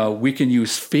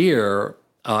fear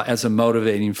as a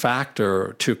motivating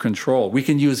factor to control. We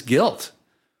can use guilt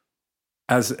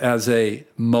as a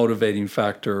motivating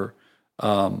factor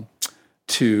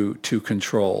to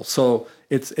control. So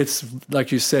it's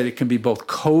like you said, it can be both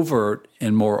covert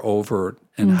and more overt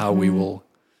in how we will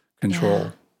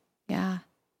control. Yeah.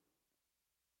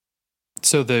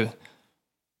 So the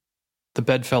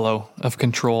bedfellow of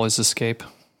control is escape.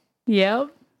 Yep.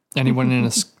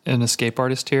 Anyone an escape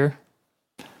artist here?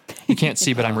 You can't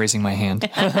see, but I'm raising my hand.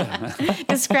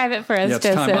 Describe it for us, Yeah, it's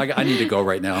Joseph. time. I need to go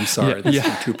right now. I'm sorry. This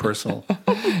is too personal.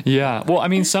 Yeah. Well, I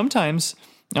mean, sometimes,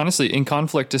 honestly, in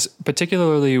conflict,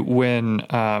 particularly when,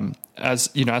 as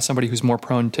somebody who's more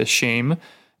prone to shame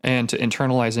and to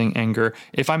internalizing anger,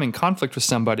 if I'm in conflict with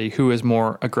somebody who is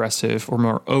more aggressive or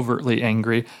more overtly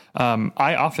angry,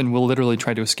 I often will literally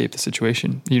try to escape the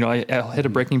situation. I'll hit a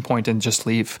breaking point and just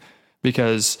leave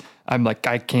because I'm like,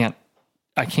 I can't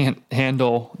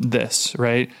handle this,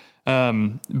 right?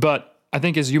 But I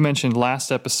think, as you mentioned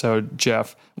last episode,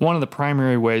 Jeff, one of the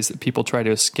primary ways that people try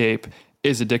to escape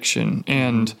is addiction.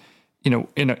 And,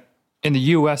 in the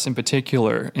U.S. in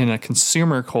particular, in a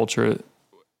consumer culture,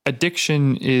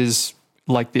 addiction is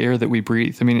like the air that we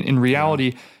breathe. I mean, in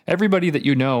reality, everybody that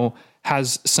you know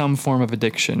has some form of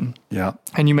addiction. Yeah.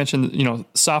 And you mentioned,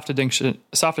 soft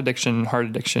addiction, hard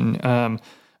addiction.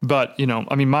 But,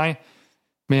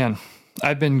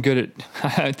 I've been good at,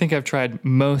 I think I've tried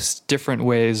most different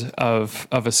ways of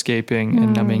escaping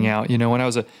and numbing out. When I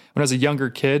was a younger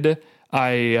kid,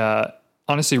 I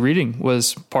honestly, reading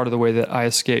was part of the way that I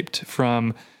escaped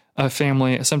from a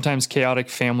family, sometimes chaotic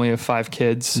family of 5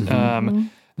 kids,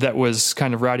 that was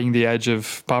kind of riding the edge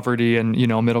of poverty and,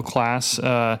 middle class.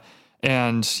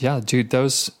 And yeah, dude,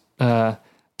 those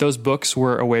books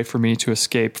were a way for me to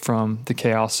escape from the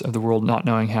chaos of the world, not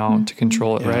knowing how to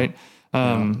control it. Right.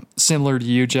 Similar to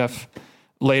you, Jeff,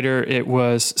 later it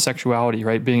was sexuality,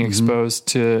 right? Being exposed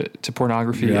to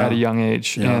pornography at a young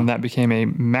age. Yeah. And that became a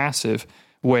massive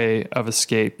way of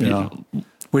escape. Yeah.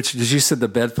 Which, as you said, the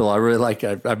bedfellow, I really like,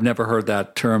 I've never heard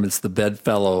that term. It's the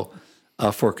bedfellow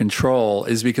for control,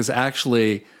 is because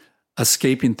actually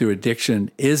escaping through addiction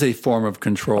is a form of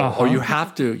control. Or you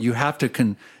have to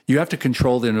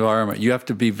control the environment. You have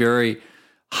to be very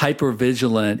hyper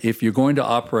vigilant. If you're going to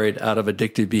operate out of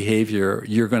addictive behavior,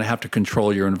 you're going to have to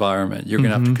control your environment. You're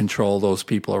going to have to control those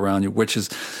people around you, which is,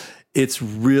 it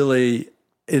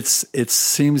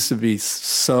seems to be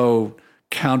so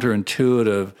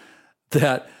counterintuitive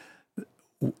that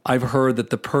I've heard that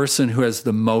the person who has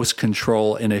the most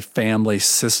control in a family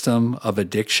system of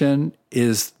addiction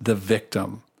is the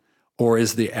victim or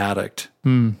is the addict.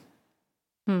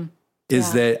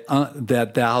 Is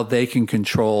that how they can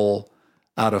control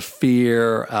out of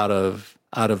fear, out of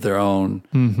their own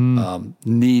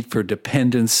need for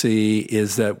dependency,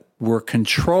 is that we're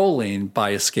controlling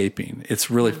by escaping. It's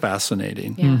really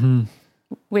fascinating. Yeah.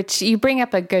 Which you bring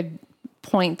up a good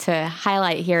point to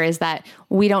highlight here, is that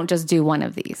we don't just do one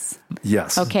of these.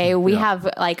 Yes. Okay. We have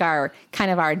like our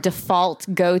default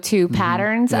go-to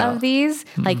patterns of these.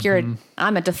 Like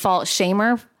I'm a default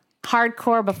shamer,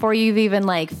 hardcore. Before you've even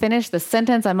finished the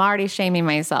sentence, I'm already shaming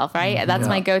myself, right? That's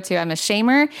my go-to. I'm a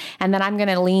shamer, and then I'm going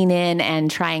to lean in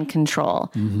and try and control.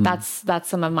 That's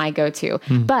some of my go-to.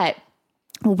 But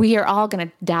we are all going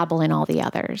to dabble in all the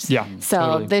others. Yeah. So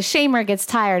totally. The shamer gets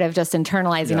tired of just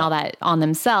internalizing all that on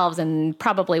themselves, and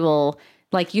probably will,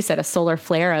 like you said, a solar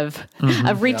flare of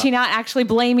reaching out, actually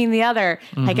blaming the other,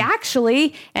 and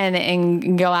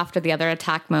go after the other,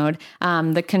 attack mode.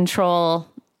 The control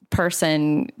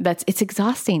person, it's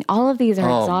exhausting. All of these are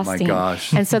exhausting. Oh my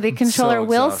gosh. And so the controller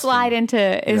will slide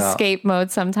into escape mode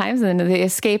sometimes. And the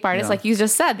escape artist, like you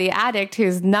just said, the addict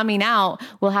who's numbing out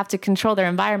will have to control their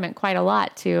environment quite a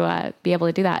lot to be able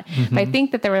to do that. But I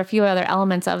think that there were a few other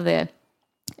elements of the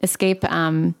escape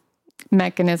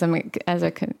mechanism as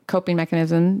a coping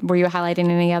mechanism. Were you highlighting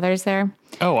any others there?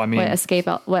 Oh, I mean,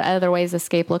 what other ways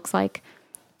escape looks like?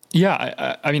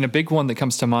 Yeah, I mean, a big one that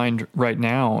comes to mind right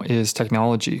now is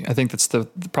technology. I think that's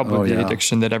probably the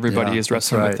addiction that everybody is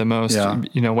wrestling with the most.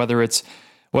 Yeah. Whether it's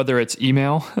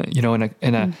email,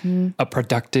 in a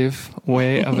productive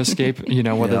way of escape.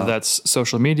 Whether that's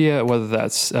social media, whether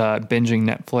that's binging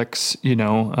Netflix.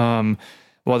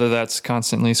 Whether that's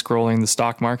constantly scrolling the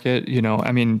stock market.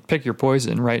 I mean, pick your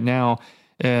poison. Right now,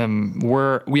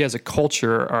 we as a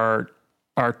culture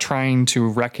are trying to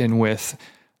reckon with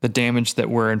the damage that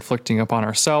we're inflicting upon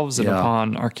ourselves and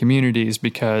upon our communities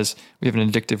because we have an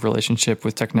addictive relationship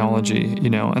with technology,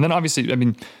 and then obviously, I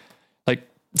mean, like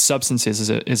substances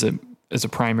is a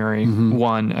primary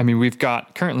one. I mean, we've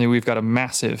got a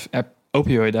massive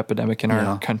opioid epidemic in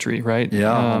our country, right?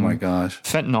 Yeah. Oh my gosh.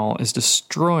 Fentanyl is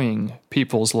destroying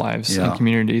people's lives and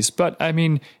communities. But I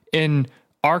mean, in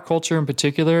our culture in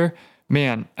particular,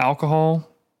 man, alcohol,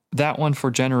 that one for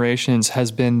generations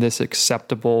has been this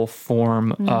acceptable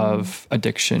form of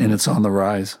addiction. And it's on the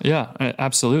rise. Yeah,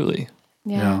 absolutely.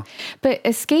 Yeah. But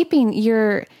escaping,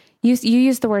 you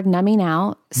use the word numbing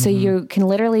out. So you can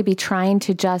literally be trying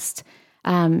to just,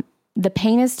 the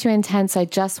pain is too intense. I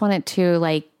just want it to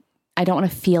I don't want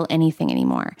to feel anything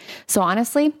anymore. So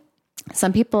honestly,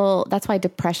 some people, that's why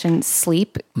depression,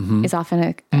 sleep is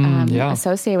often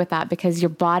associated with that, because your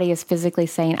body is physically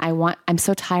saying, I'm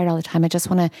so tired all the time. I just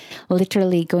want to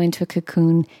literally go into a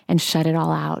cocoon and shut it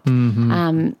all out.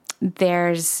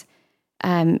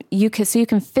 You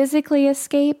can physically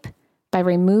escape by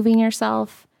removing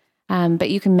yourself, but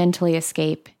you can mentally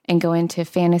escape and go into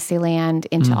fantasy land,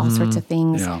 into all sorts of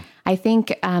things. Yeah. I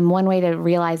think one way to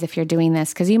realize if you're doing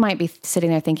this, because you might be sitting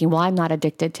there thinking, well, I'm not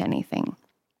addicted to anything.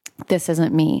 This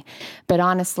isn't me. But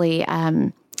honestly,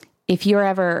 if you're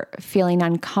ever feeling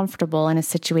uncomfortable in a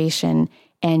situation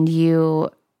and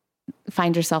you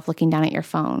find yourself looking down at your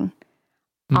phone,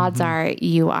 odds are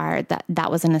that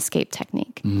was an escape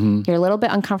technique. You're a little bit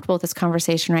uncomfortable with this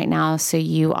conversation right now, so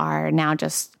you are now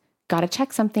just got to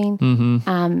check something.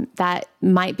 That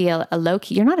might be a low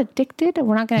key. You're not addicted.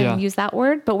 We're not going to use that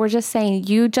word, but we're just saying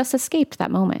you just escaped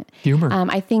that moment. Humor.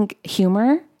 I think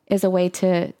humor is a way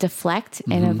to deflect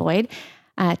and avoid,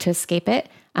 to escape it.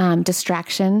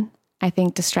 Distraction. I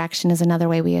think distraction is another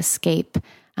way we escape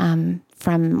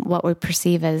from what we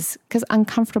perceive as, because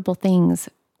uncomfortable things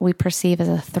we perceive as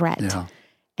a threat. Yeah.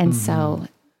 And so.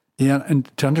 Yeah. And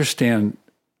to understand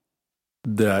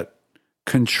that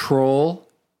control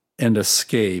and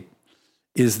escape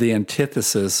is the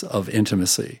antithesis of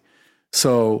intimacy.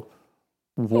 So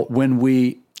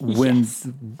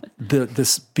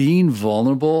this being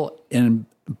vulnerable and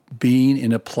being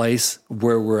in a place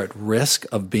where we're at risk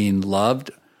of being loved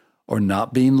or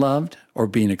not being loved or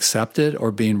being accepted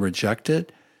or being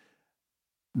rejected,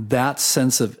 that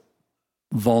sense of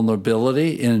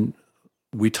vulnerability, and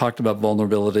we talked about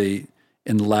vulnerability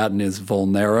in Latin is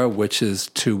vulnera, which is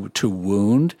to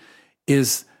wound,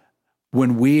 is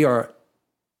when we are,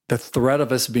 the threat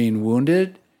of us being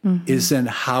wounded is then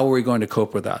how are we going to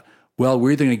cope with that? Well,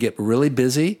 we're either going to get really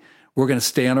busy, we're going to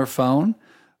stay on our phone,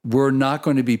 we're not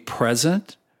going to be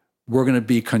present, we're going to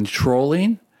be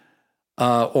controlling,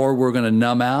 or we're going to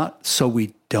numb out so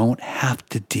we don't have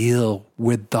to deal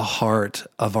with the heart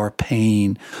of our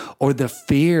pain or the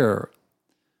fear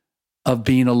of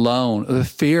being alone, or the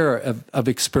fear of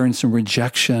experiencing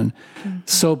rejection.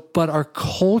 So, but our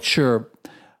culture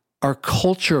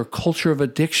of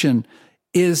addiction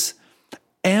is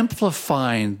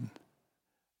amplifying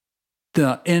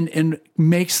and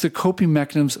makes the coping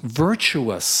mechanisms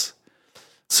virtuous.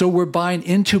 So we're buying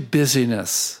into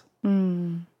busyness.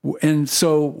 And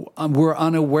so we're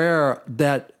unaware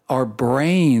that our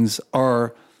brains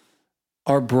are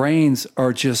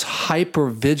just hyper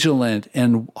vigilant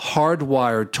and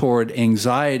hardwired toward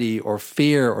anxiety or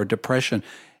fear or depression,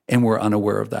 and we're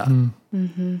unaware of that.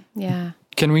 Yeah.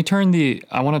 Can we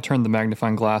I want to turn the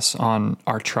magnifying glass on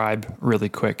our tribe really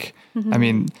quick. I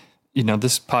mean,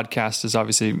 this podcast is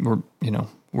obviously,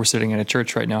 we're sitting in a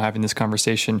church right now having this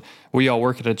conversation. We all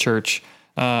work at a church.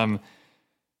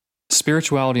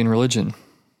 Spirituality and religion.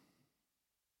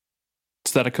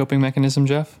 Is that a coping mechanism,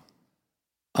 Jeff?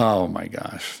 Oh my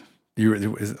gosh.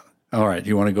 All right.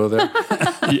 You want to go there?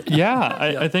 Yeah,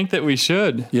 I think that we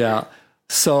should. Yeah.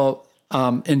 So,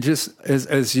 and just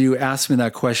as you asked me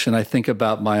that question, I think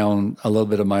about a little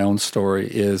bit of my own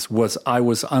story I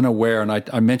was unaware. And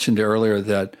I mentioned earlier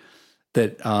that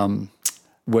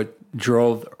what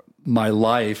drove my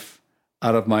life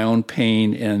out of my own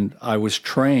pain and I was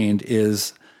trained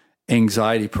is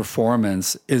anxiety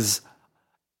performance. Is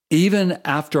even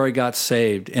after I got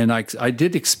saved, and I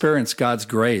did experience God's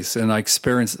grace, and I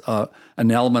experienced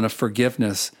an element of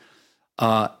forgiveness.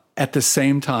 At the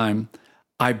same time,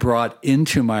 I brought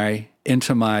into my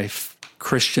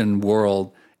Christian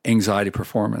world anxiety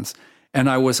performance, and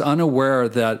I was unaware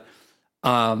that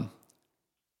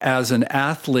as an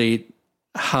athlete,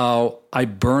 how I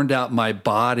burned out my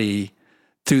body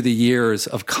through the years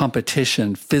of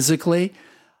competition physically.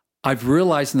 I've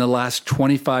realized in the last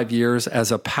 25 years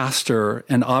as a pastor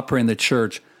and operating the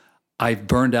church, I've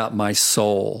burned out my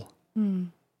soul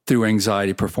through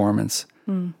anxiety performance.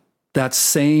 That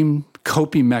same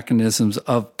coping mechanisms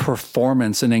of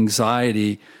performance and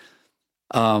anxiety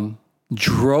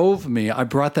drove me. I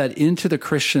brought that into the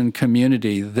Christian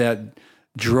community that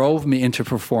drove me into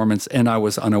performance, and I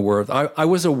was unaware of it. I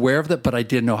was aware of it, but I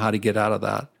didn't know how to get out of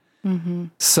that.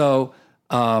 So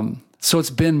it's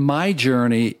been my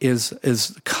journey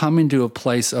is coming to a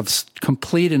place of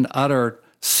complete and utter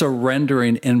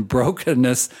surrendering and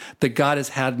brokenness that God has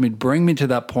had me bring me to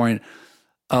that point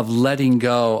of letting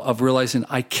go, of realizing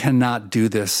I cannot do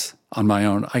this on my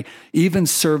own. Even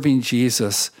serving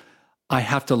Jesus, I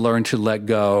have to learn to let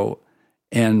go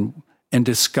and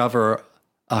discover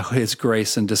His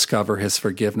grace and discover His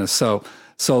forgiveness. So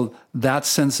So that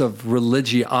sense of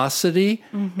religiosity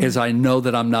is I know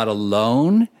that I'm not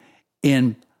alone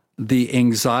in the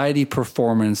anxiety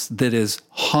performance that is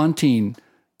haunting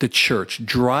the church,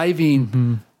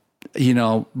 driving,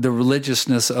 the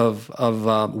religiousness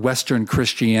of Western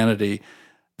Christianity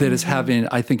that is having,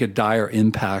 I think, a dire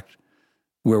impact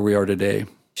where we are today.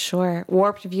 Sure.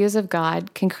 Warped views of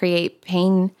God can create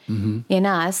pain in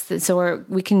us. So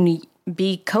we can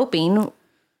be coping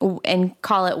and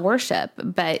call it worship,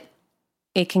 but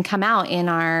it can come out in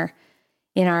our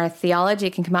theology,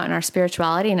 it can come out in our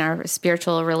spirituality, in our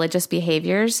spiritual religious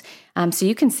behaviors. So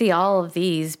you can see all of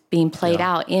these being played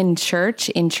out in church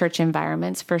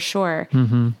environments for sure.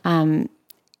 And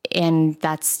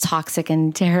that's toxic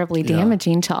and terribly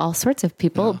damaging to all sorts of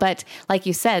people. But like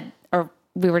you said, or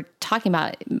we were talking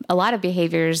about, a lot of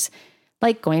behaviors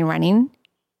like going running,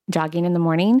 jogging in the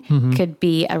morning could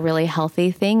be a really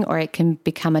healthy thing, or it can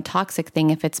become a toxic thing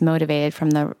if it's motivated from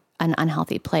an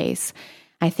unhealthy place.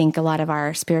 I think a lot of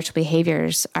our spiritual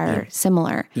behaviors are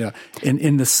similar. Yeah. And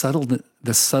in the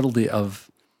subtlety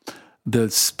of the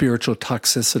spiritual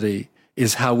toxicity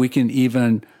is how we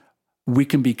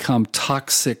can become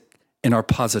toxic in our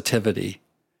positivity.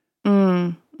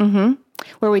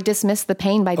 Where we dismiss the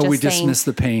pain by just saying, dismiss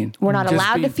the pain. We're not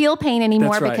allowed to feel pain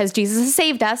anymore right. because Jesus has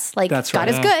saved us. Like, That's God right.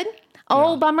 is good.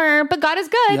 Oh, bummer, but God is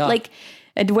good. Yeah. Like,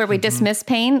 where we dismiss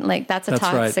pain, like that's a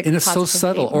toxic. Right. And it's so toxicity.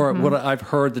 subtle. Or what I've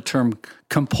heard the term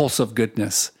compulsive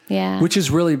goodness. Yeah. Which is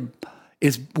really,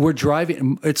 we're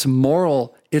driving, it's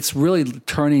moral. It's really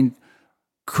turning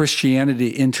Christianity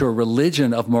into a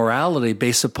religion of morality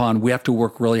based upon we have to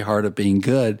work really hard at being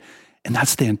good. And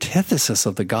that's the antithesis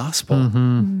of the gospel,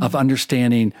 of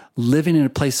understanding living in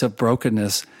a place of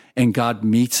brokenness, and God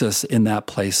meets us in that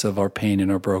place of our pain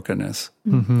and our brokenness.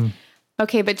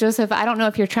 Okay, but Joseph, I don't know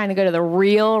if you're trying to go to the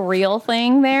real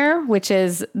thing there, which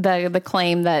is the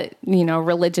claim that,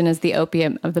 religion is the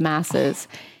opium of the masses.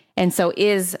 And so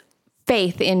is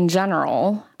faith in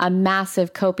general a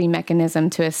massive coping mechanism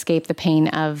to escape the pain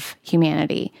of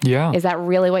humanity? Yeah. Is that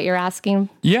really what you're asking?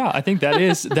 Yeah, I think that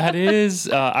is,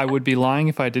 I would be lying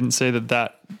if I didn't say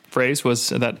that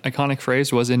iconic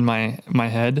phrase was in my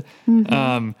head.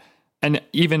 And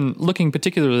even looking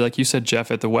particularly, like you said,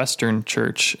 Jeff, at the Western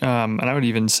church, and I would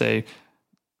even say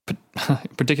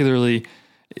particularly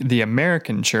the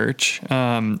American church,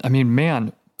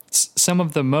 some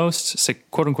of the most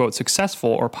quote unquote successful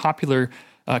or popular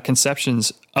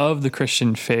conceptions of the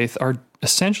Christian faith are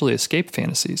essentially escape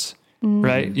fantasies,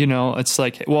 right? It's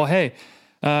like, well, hey,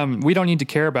 we don't need to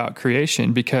care about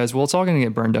creation because, well, it's all going to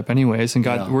get burned up anyways. And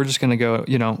God, we're just going to go,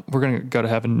 we're going to go to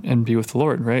heaven and be with the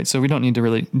Lord, right? So we don't need to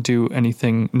really do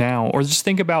anything now. Or just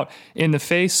think about in the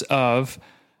face of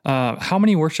how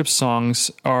many worship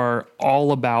songs are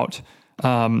all about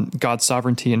God's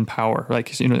sovereignty and power,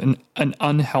 like, an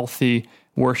unhealthy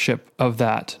worship of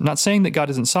that. I'm not saying that God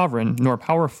isn't sovereign nor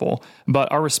powerful,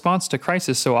 but our response to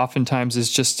crisis so oftentimes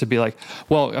is just to be like,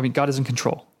 well, God is in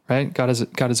control, right? God is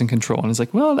in control. And it's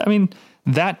like, well,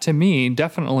 that to me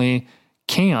definitely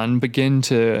can begin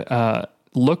to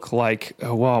look like,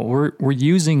 oh, wow, we're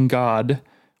using God,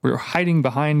 we're hiding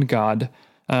behind God,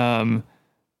 and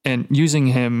using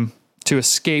him to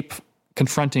escape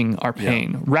confronting our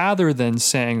pain, rather than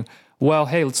saying, well,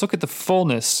 hey, let's look at the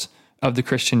fullness of the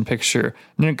Christian picture.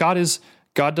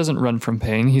 God doesn't run from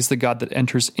pain. He's the God that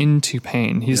enters into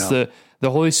pain. He's the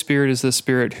Holy Spirit is the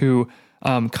Spirit who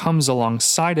comes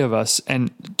alongside of us,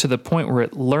 and to the point where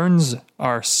it learns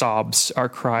our sobs, our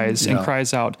cries, and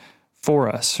cries out for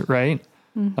us, right?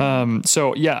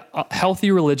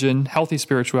 Healthy religion, healthy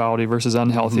spirituality versus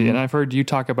unhealthy. And I've heard you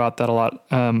talk about that a lot.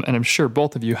 And I'm sure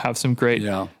both of you have some great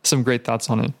thoughts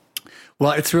on it.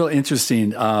 Well, it's really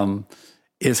interesting,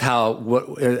 is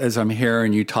as I'm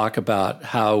hearing you talk about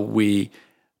how we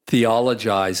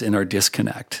theologize in our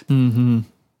disconnect. And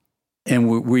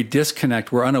we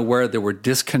disconnect, we're unaware that we're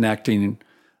disconnecting.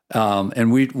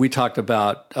 And we talked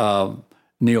about,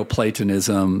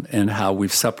 Neoplatonism and how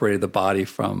we've separated the body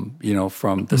from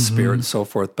the spirit and so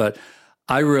forth. But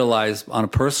I realized on a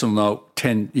personal note, I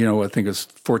think it was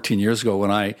 14 years ago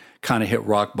when I kind of hit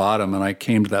rock bottom and I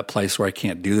came to that place where I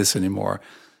can't do this anymore.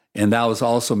 And that was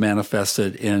also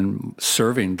manifested in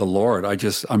serving the Lord.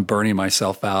 I'm burning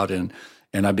myself out and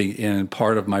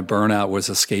part of my burnout was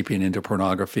escaping into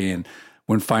pornography. And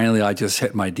when finally I just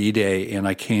hit my D-Day and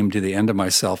I came to the end of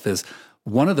myself, is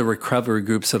one of the recovery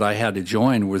groups that I had to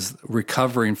join was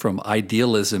recovering from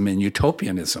idealism and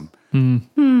utopianism.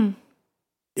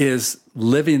 Is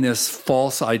living this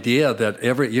false idea that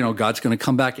God's going to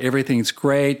come back, everything's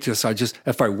great.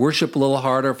 If I worship a little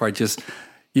harder, if I just,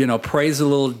 praise a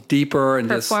little deeper and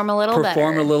Perform a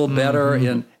little better.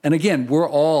 And again,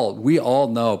 we all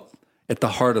know at the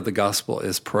heart of the gospel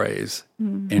is praise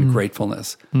and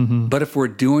gratefulness. But if we're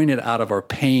doing it out of our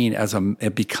pain,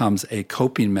 it becomes a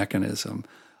coping mechanism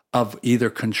of either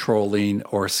controlling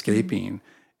or escaping.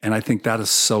 And I think that is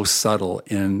so subtle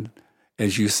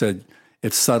as you said,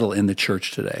 it's subtle in the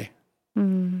church today.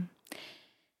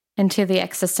 And to the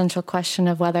existential question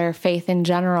of whether faith in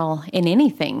general, in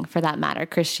anything for that matter,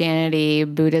 Christianity,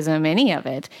 Buddhism, any of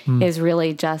it, is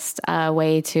really just a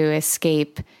way to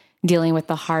escape dealing with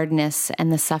the hardness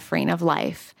and the suffering of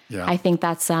life. Yeah. I think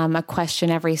that's a question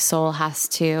every soul has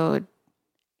to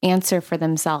answer for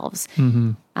themselves.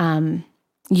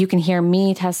 You can hear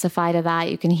me testify to that.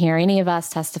 You can hear any of us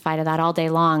testify to that all day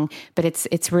long. But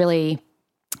it's really,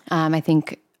 I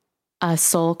think, a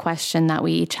soul question that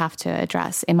we each have to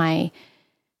address.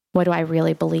 What do I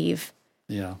really believe?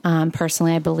 Yeah.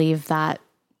 Personally, I believe that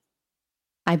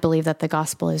the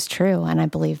gospel is true, and I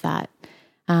believe that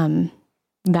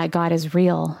that God is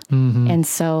real. And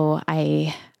so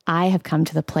I have come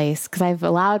to the place, because I've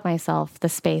allowed myself the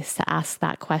space to ask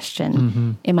that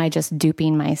question. Am I just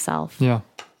duping myself? Yeah.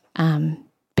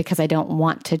 Because I don't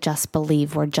want to just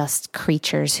believe we're just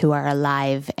creatures who are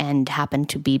alive and happen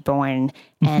to be born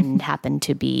and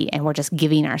and we're just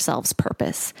giving ourselves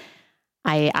purpose.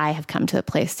 I have come to the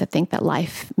place to think that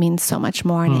life means so much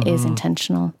more, and it is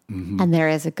intentional, and there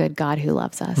is a good God who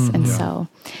loves us. And so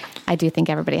I do think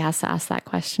everybody has to ask that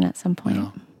question at some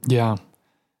point. Yeah.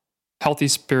 Healthy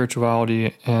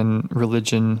spirituality and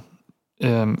religion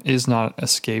is not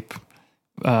escape,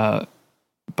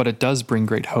 but it does bring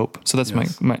great hope. So that's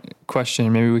my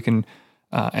question. Maybe we can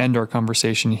end our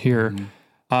conversation here.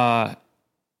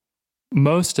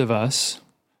 Most of us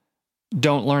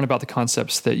don't learn about the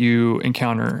concepts that you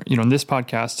encounter, in this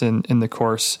podcast and in the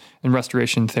course in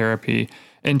restoration therapy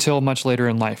until much later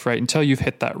in life, right? Until you've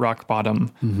hit that rock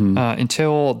bottom,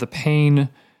 until the pain,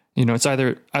 it's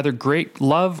either great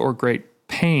love or great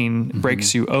pain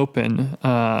breaks you open.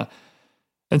 And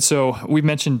so we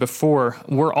mentioned before,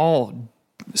 we're all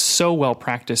so well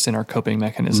practiced in our coping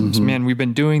mechanisms. Man, we've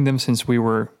been doing them since we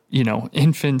were,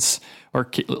 infants or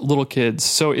little kids.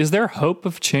 So is there hope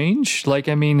of change?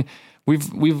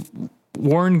 We've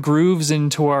worn grooves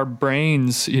into our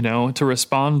brains, to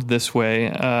respond this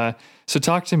way. So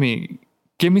talk to me.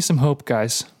 Give me some hope,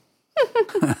 guys.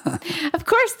 Of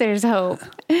course there's hope,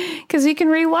 because we can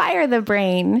rewire the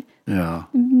brain. Yeah.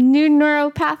 New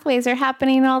neural pathways are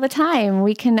happening all the time.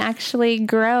 We can actually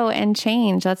grow and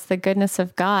change. That's the goodness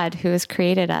of God who has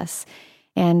created us.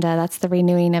 And that's the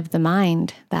renewing of the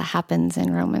mind that happens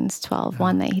in Romans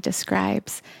 12:1 that he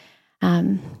describes.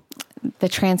 The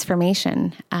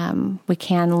transformation. We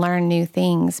can learn new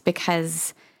things,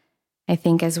 because I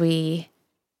think as we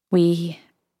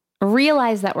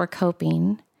realize that we're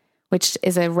coping, which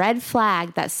is a red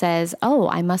flag that says, oh,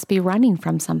 I must be running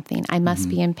from something. I must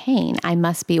be in pain.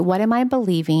 What am I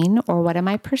believing or what am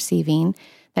I perceiving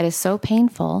that is so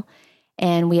painful?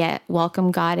 And we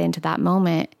welcome God into that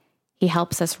moment. He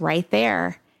helps us right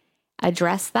there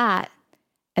address that.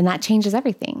 And that changes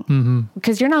everything,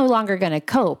 because you're no longer going to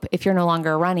cope if you're no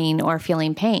longer running or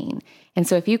feeling pain. And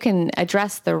so if you can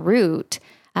address the root,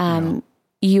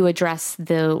 you address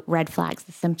the red flags,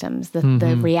 the symptoms,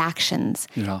 the reactions.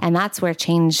 Yeah. And that's where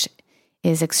change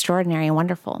is extraordinary and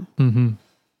wonderful.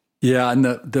 Yeah, and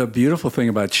the beautiful thing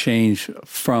about change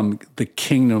from the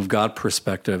kingdom of God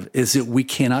perspective is that we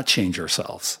cannot change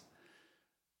ourselves.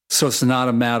 So it's not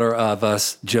a matter of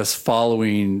us just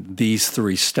following these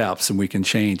 3 steps and we can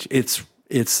change. It's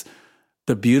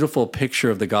the beautiful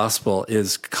picture of the gospel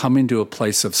is coming to a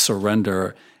place of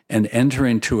surrender and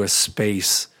entering into a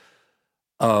space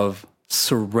of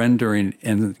surrendering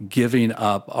and giving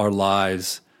up our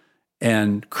lives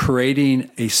and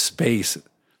creating a space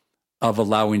of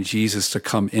allowing Jesus to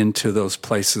come into those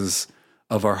places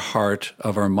of our heart,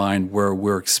 of our mind, where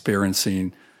we're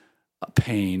experiencing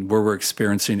pain, where we're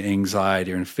experiencing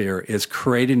anxiety and fear, is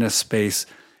creating a space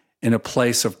in a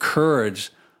place of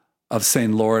courage of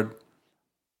saying, Lord,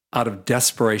 out of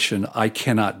desperation, I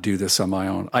cannot do this on my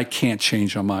own. I can't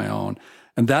change on my own.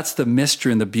 And that's the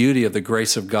mystery and the beauty of the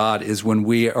grace of God, is when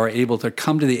we are able to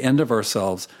come to the end of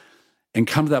ourselves and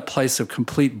come to that place of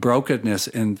complete brokenness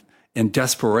and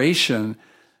desperation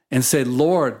and say,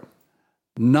 Lord,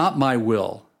 not my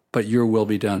will, but your will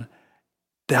be done.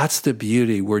 That's the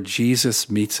beauty where Jesus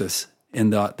meets us in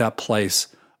that place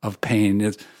of pain.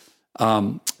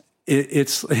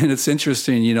 It's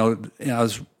interesting, I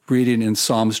was reading in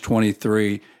Psalms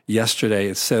 23 yesterday.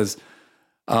 It says,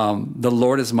 The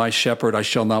Lord is my shepherd, I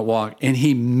shall not walk. And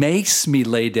he makes me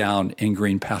lay down in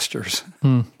green pastures.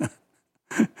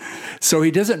 So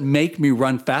he doesn't make me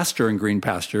run faster in green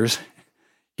pastures.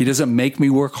 He doesn't make me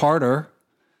work harder.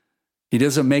 He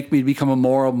doesn't make me become a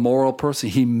moral person.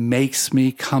 He makes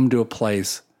me come to a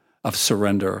place of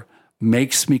surrender,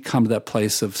 makes me come to that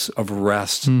place of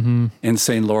rest and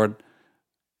saying, Lord,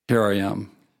 here I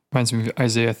am. Reminds me of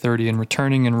Isaiah 30, and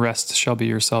returning and rest shall be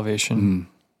your salvation.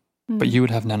 But you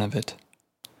would have none of it.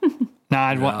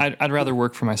 I'd rather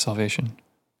work for my salvation.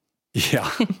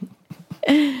 Yeah.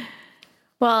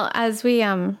 Well, as we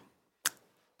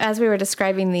were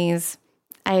describing these,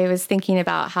 I was thinking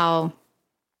about how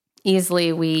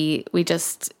easily we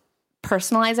just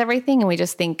personalize everything and we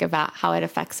just think about how it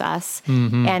affects us.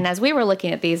 And as we were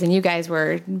looking at these and you guys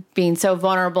were being so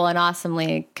vulnerable and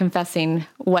awesomely confessing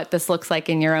what this looks like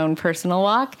in your own personal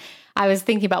walk, I was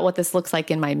thinking about what this looks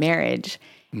like in my marriage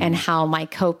and how my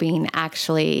coping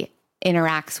actually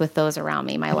interacts with those around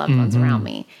me, my loved ones around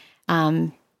me.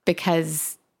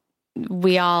 Because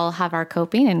we all have our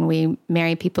coping and we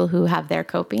marry people who have their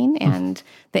coping, and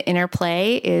the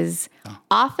interplay is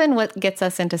often what gets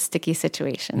us into sticky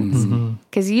situations.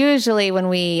 Because usually when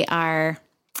we are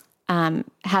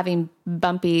having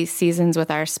bumpy seasons with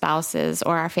our spouses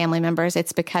or our family members,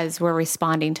 it's because we're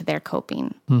responding to their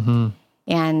coping.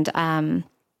 And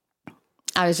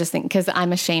I was just thinking, because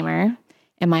I'm a shamer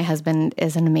and my husband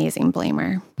is an amazing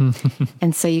blamer.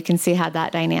 And so you can see how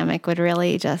that dynamic would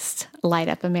really just light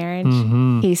up a marriage.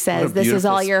 He says, this is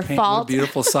all your fault. What a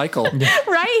beautiful cycle.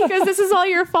 Right? He goes, this is all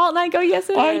your fault. And I go, yes,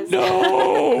 it is. I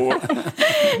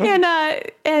know.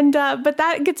 But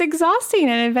that gets exhausting.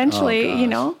 And eventually,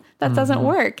 that doesn't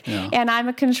work. Yeah. And I'm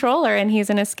a controller and he's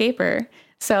an escaper.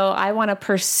 So I want to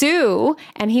pursue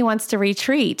and he wants to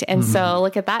retreat. And so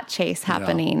look at that chase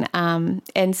happening.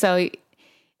 And so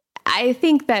I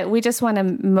think that we just want to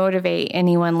motivate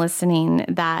anyone listening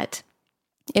that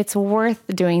it's worth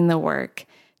doing the work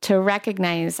to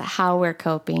recognize how we're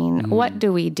coping, what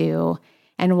do we do,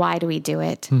 and why do we do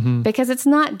it? Because it's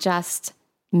not just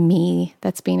me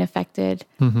that's being affected.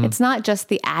 It's not just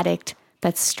the addict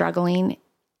that's struggling.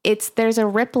 There's a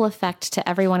ripple effect to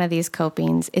every one of these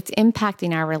copings. It's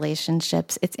impacting our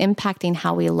relationships. It's impacting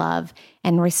how we love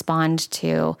and respond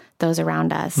to those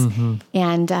around us.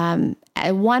 And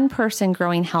one person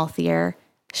growing healthier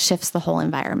shifts the whole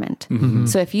environment.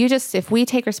 So if we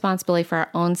take responsibility for our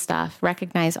own stuff,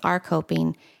 recognize our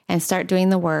coping, and start doing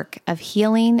the work of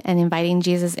healing and inviting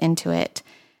Jesus into it,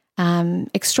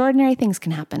 extraordinary things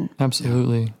can happen.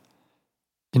 Absolutely.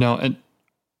 And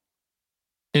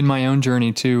in my own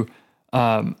journey too,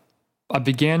 I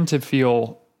began to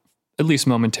feel, at least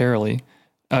momentarily,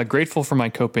 grateful for my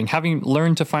coping, having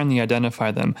learned to finally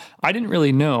identify them. I didn't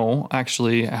really know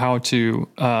actually how to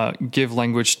give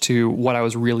language to what I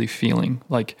was really feeling.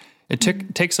 Like it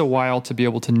takes a while to be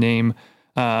able to name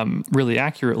really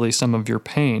accurately some of your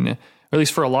pain, or at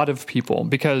least for a lot of people,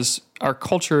 because our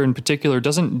culture in particular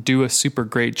doesn't do a super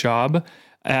great job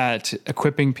at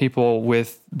equipping people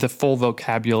with the full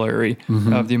vocabulary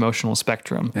of the emotional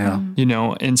spectrum.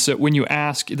 And so when you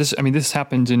ask this, this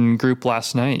happened in group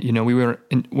last night. We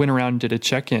went around and did a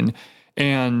check-in,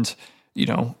 and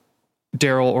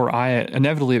Daryl or I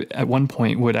inevitably at one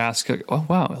point would ask, "Oh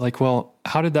wow, well,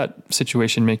 how did that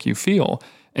situation make you feel?"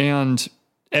 And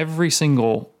every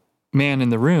single man in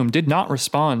the room did not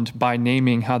respond by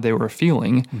naming how they were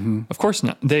feeling. Of course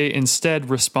not. They instead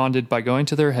responded by going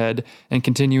to their head and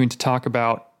continuing to talk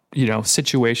about,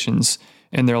 situations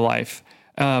in their life.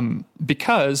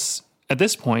 Because at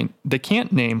this point, they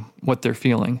can't name what they're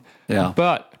feeling. Yeah.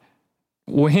 But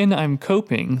when I'm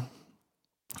coping,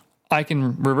 I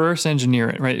can reverse engineer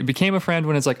it, right? It became a friend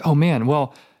when it's like, oh man,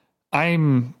 well,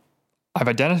 I've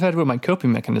identified what my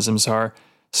coping mechanisms are.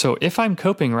 So if I'm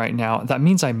coping right now, that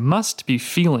means I must be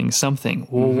feeling something.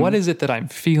 Well, what is it that I'm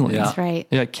feeling? That's right.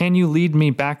 Yeah. Can you lead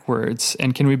me backwards?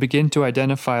 And can we begin to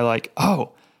identify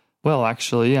oh, well,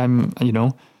 actually, I'm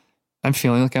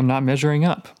feeling like I'm not measuring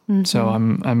up. So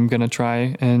I'm going to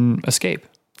try and escape.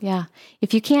 Yeah.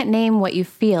 If you can't name what you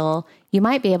feel, you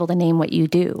might be able to name what you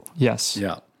do. Yes.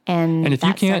 Yeah. And if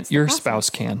you can't, your spouse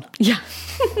can. Yeah.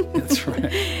 That's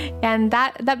right. And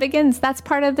that's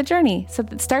part of the journey. So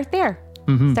start there.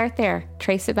 Start there.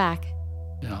 Trace it back.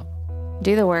 Yeah.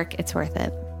 Do the work. It's worth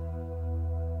it.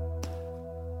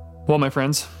 Well, my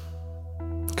friends,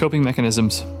 coping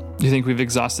mechanisms. Do you think we've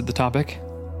exhausted the topic?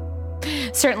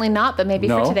 Certainly not, but maybe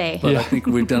for today. But I think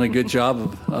we've done a good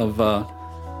job of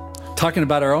talking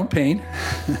about our own pain,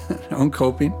 our own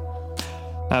coping.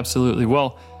 Absolutely.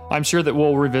 Well, I'm sure that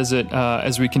we'll revisit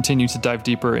as we continue to dive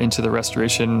deeper into the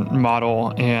restoration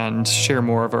model and share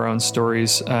more of our own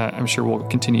stories. I'm sure we'll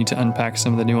continue to unpack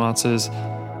some of the nuances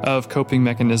of coping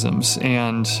mechanisms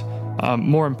and,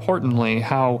 more importantly,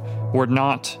 how we're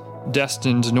not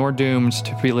destined nor doomed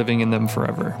to be living in them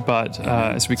forever. But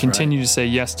as we continue to say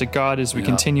yes to God, as we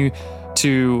continue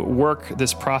to work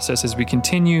this process, as we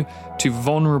continue to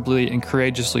vulnerably and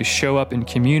courageously show up in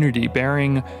community,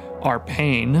 bearing our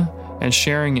pain and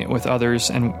sharing it with others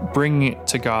and bringing it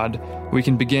to God, we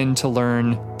can begin to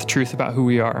learn the truth about who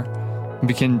we are and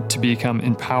begin to become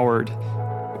empowered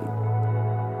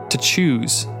to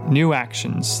choose new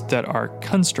actions that are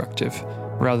constructive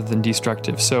rather than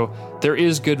destructive. So there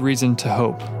is good reason to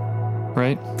hope,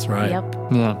 right? That's right. Yep.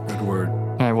 Yeah. Good word.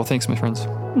 All right. Well, thanks, my friends.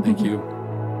 Thank you.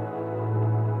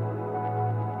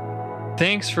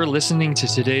 Thanks for listening to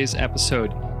today's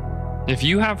episode. If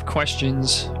you have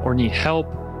questions or need help,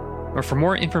 or for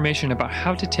more information about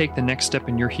how to take the next step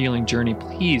in your healing journey,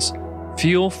 please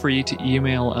feel free to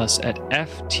email us at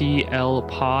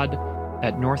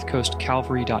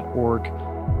ftlpod@northcoastcalvary.org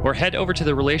or head over to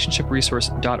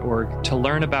therelationshipresource.org to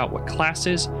learn about what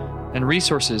classes and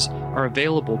resources are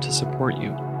available to support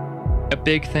you. A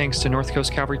big thanks to North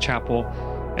Coast Calvary Chapel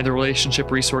and the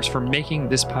Relationship Resource for making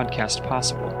this podcast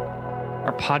possible.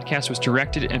 Our podcast was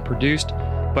directed and produced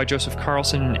by Joseph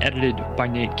Carlson and edited by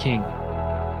Nate King.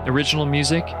 Original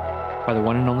music by the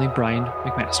one and only Brian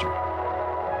McMaster.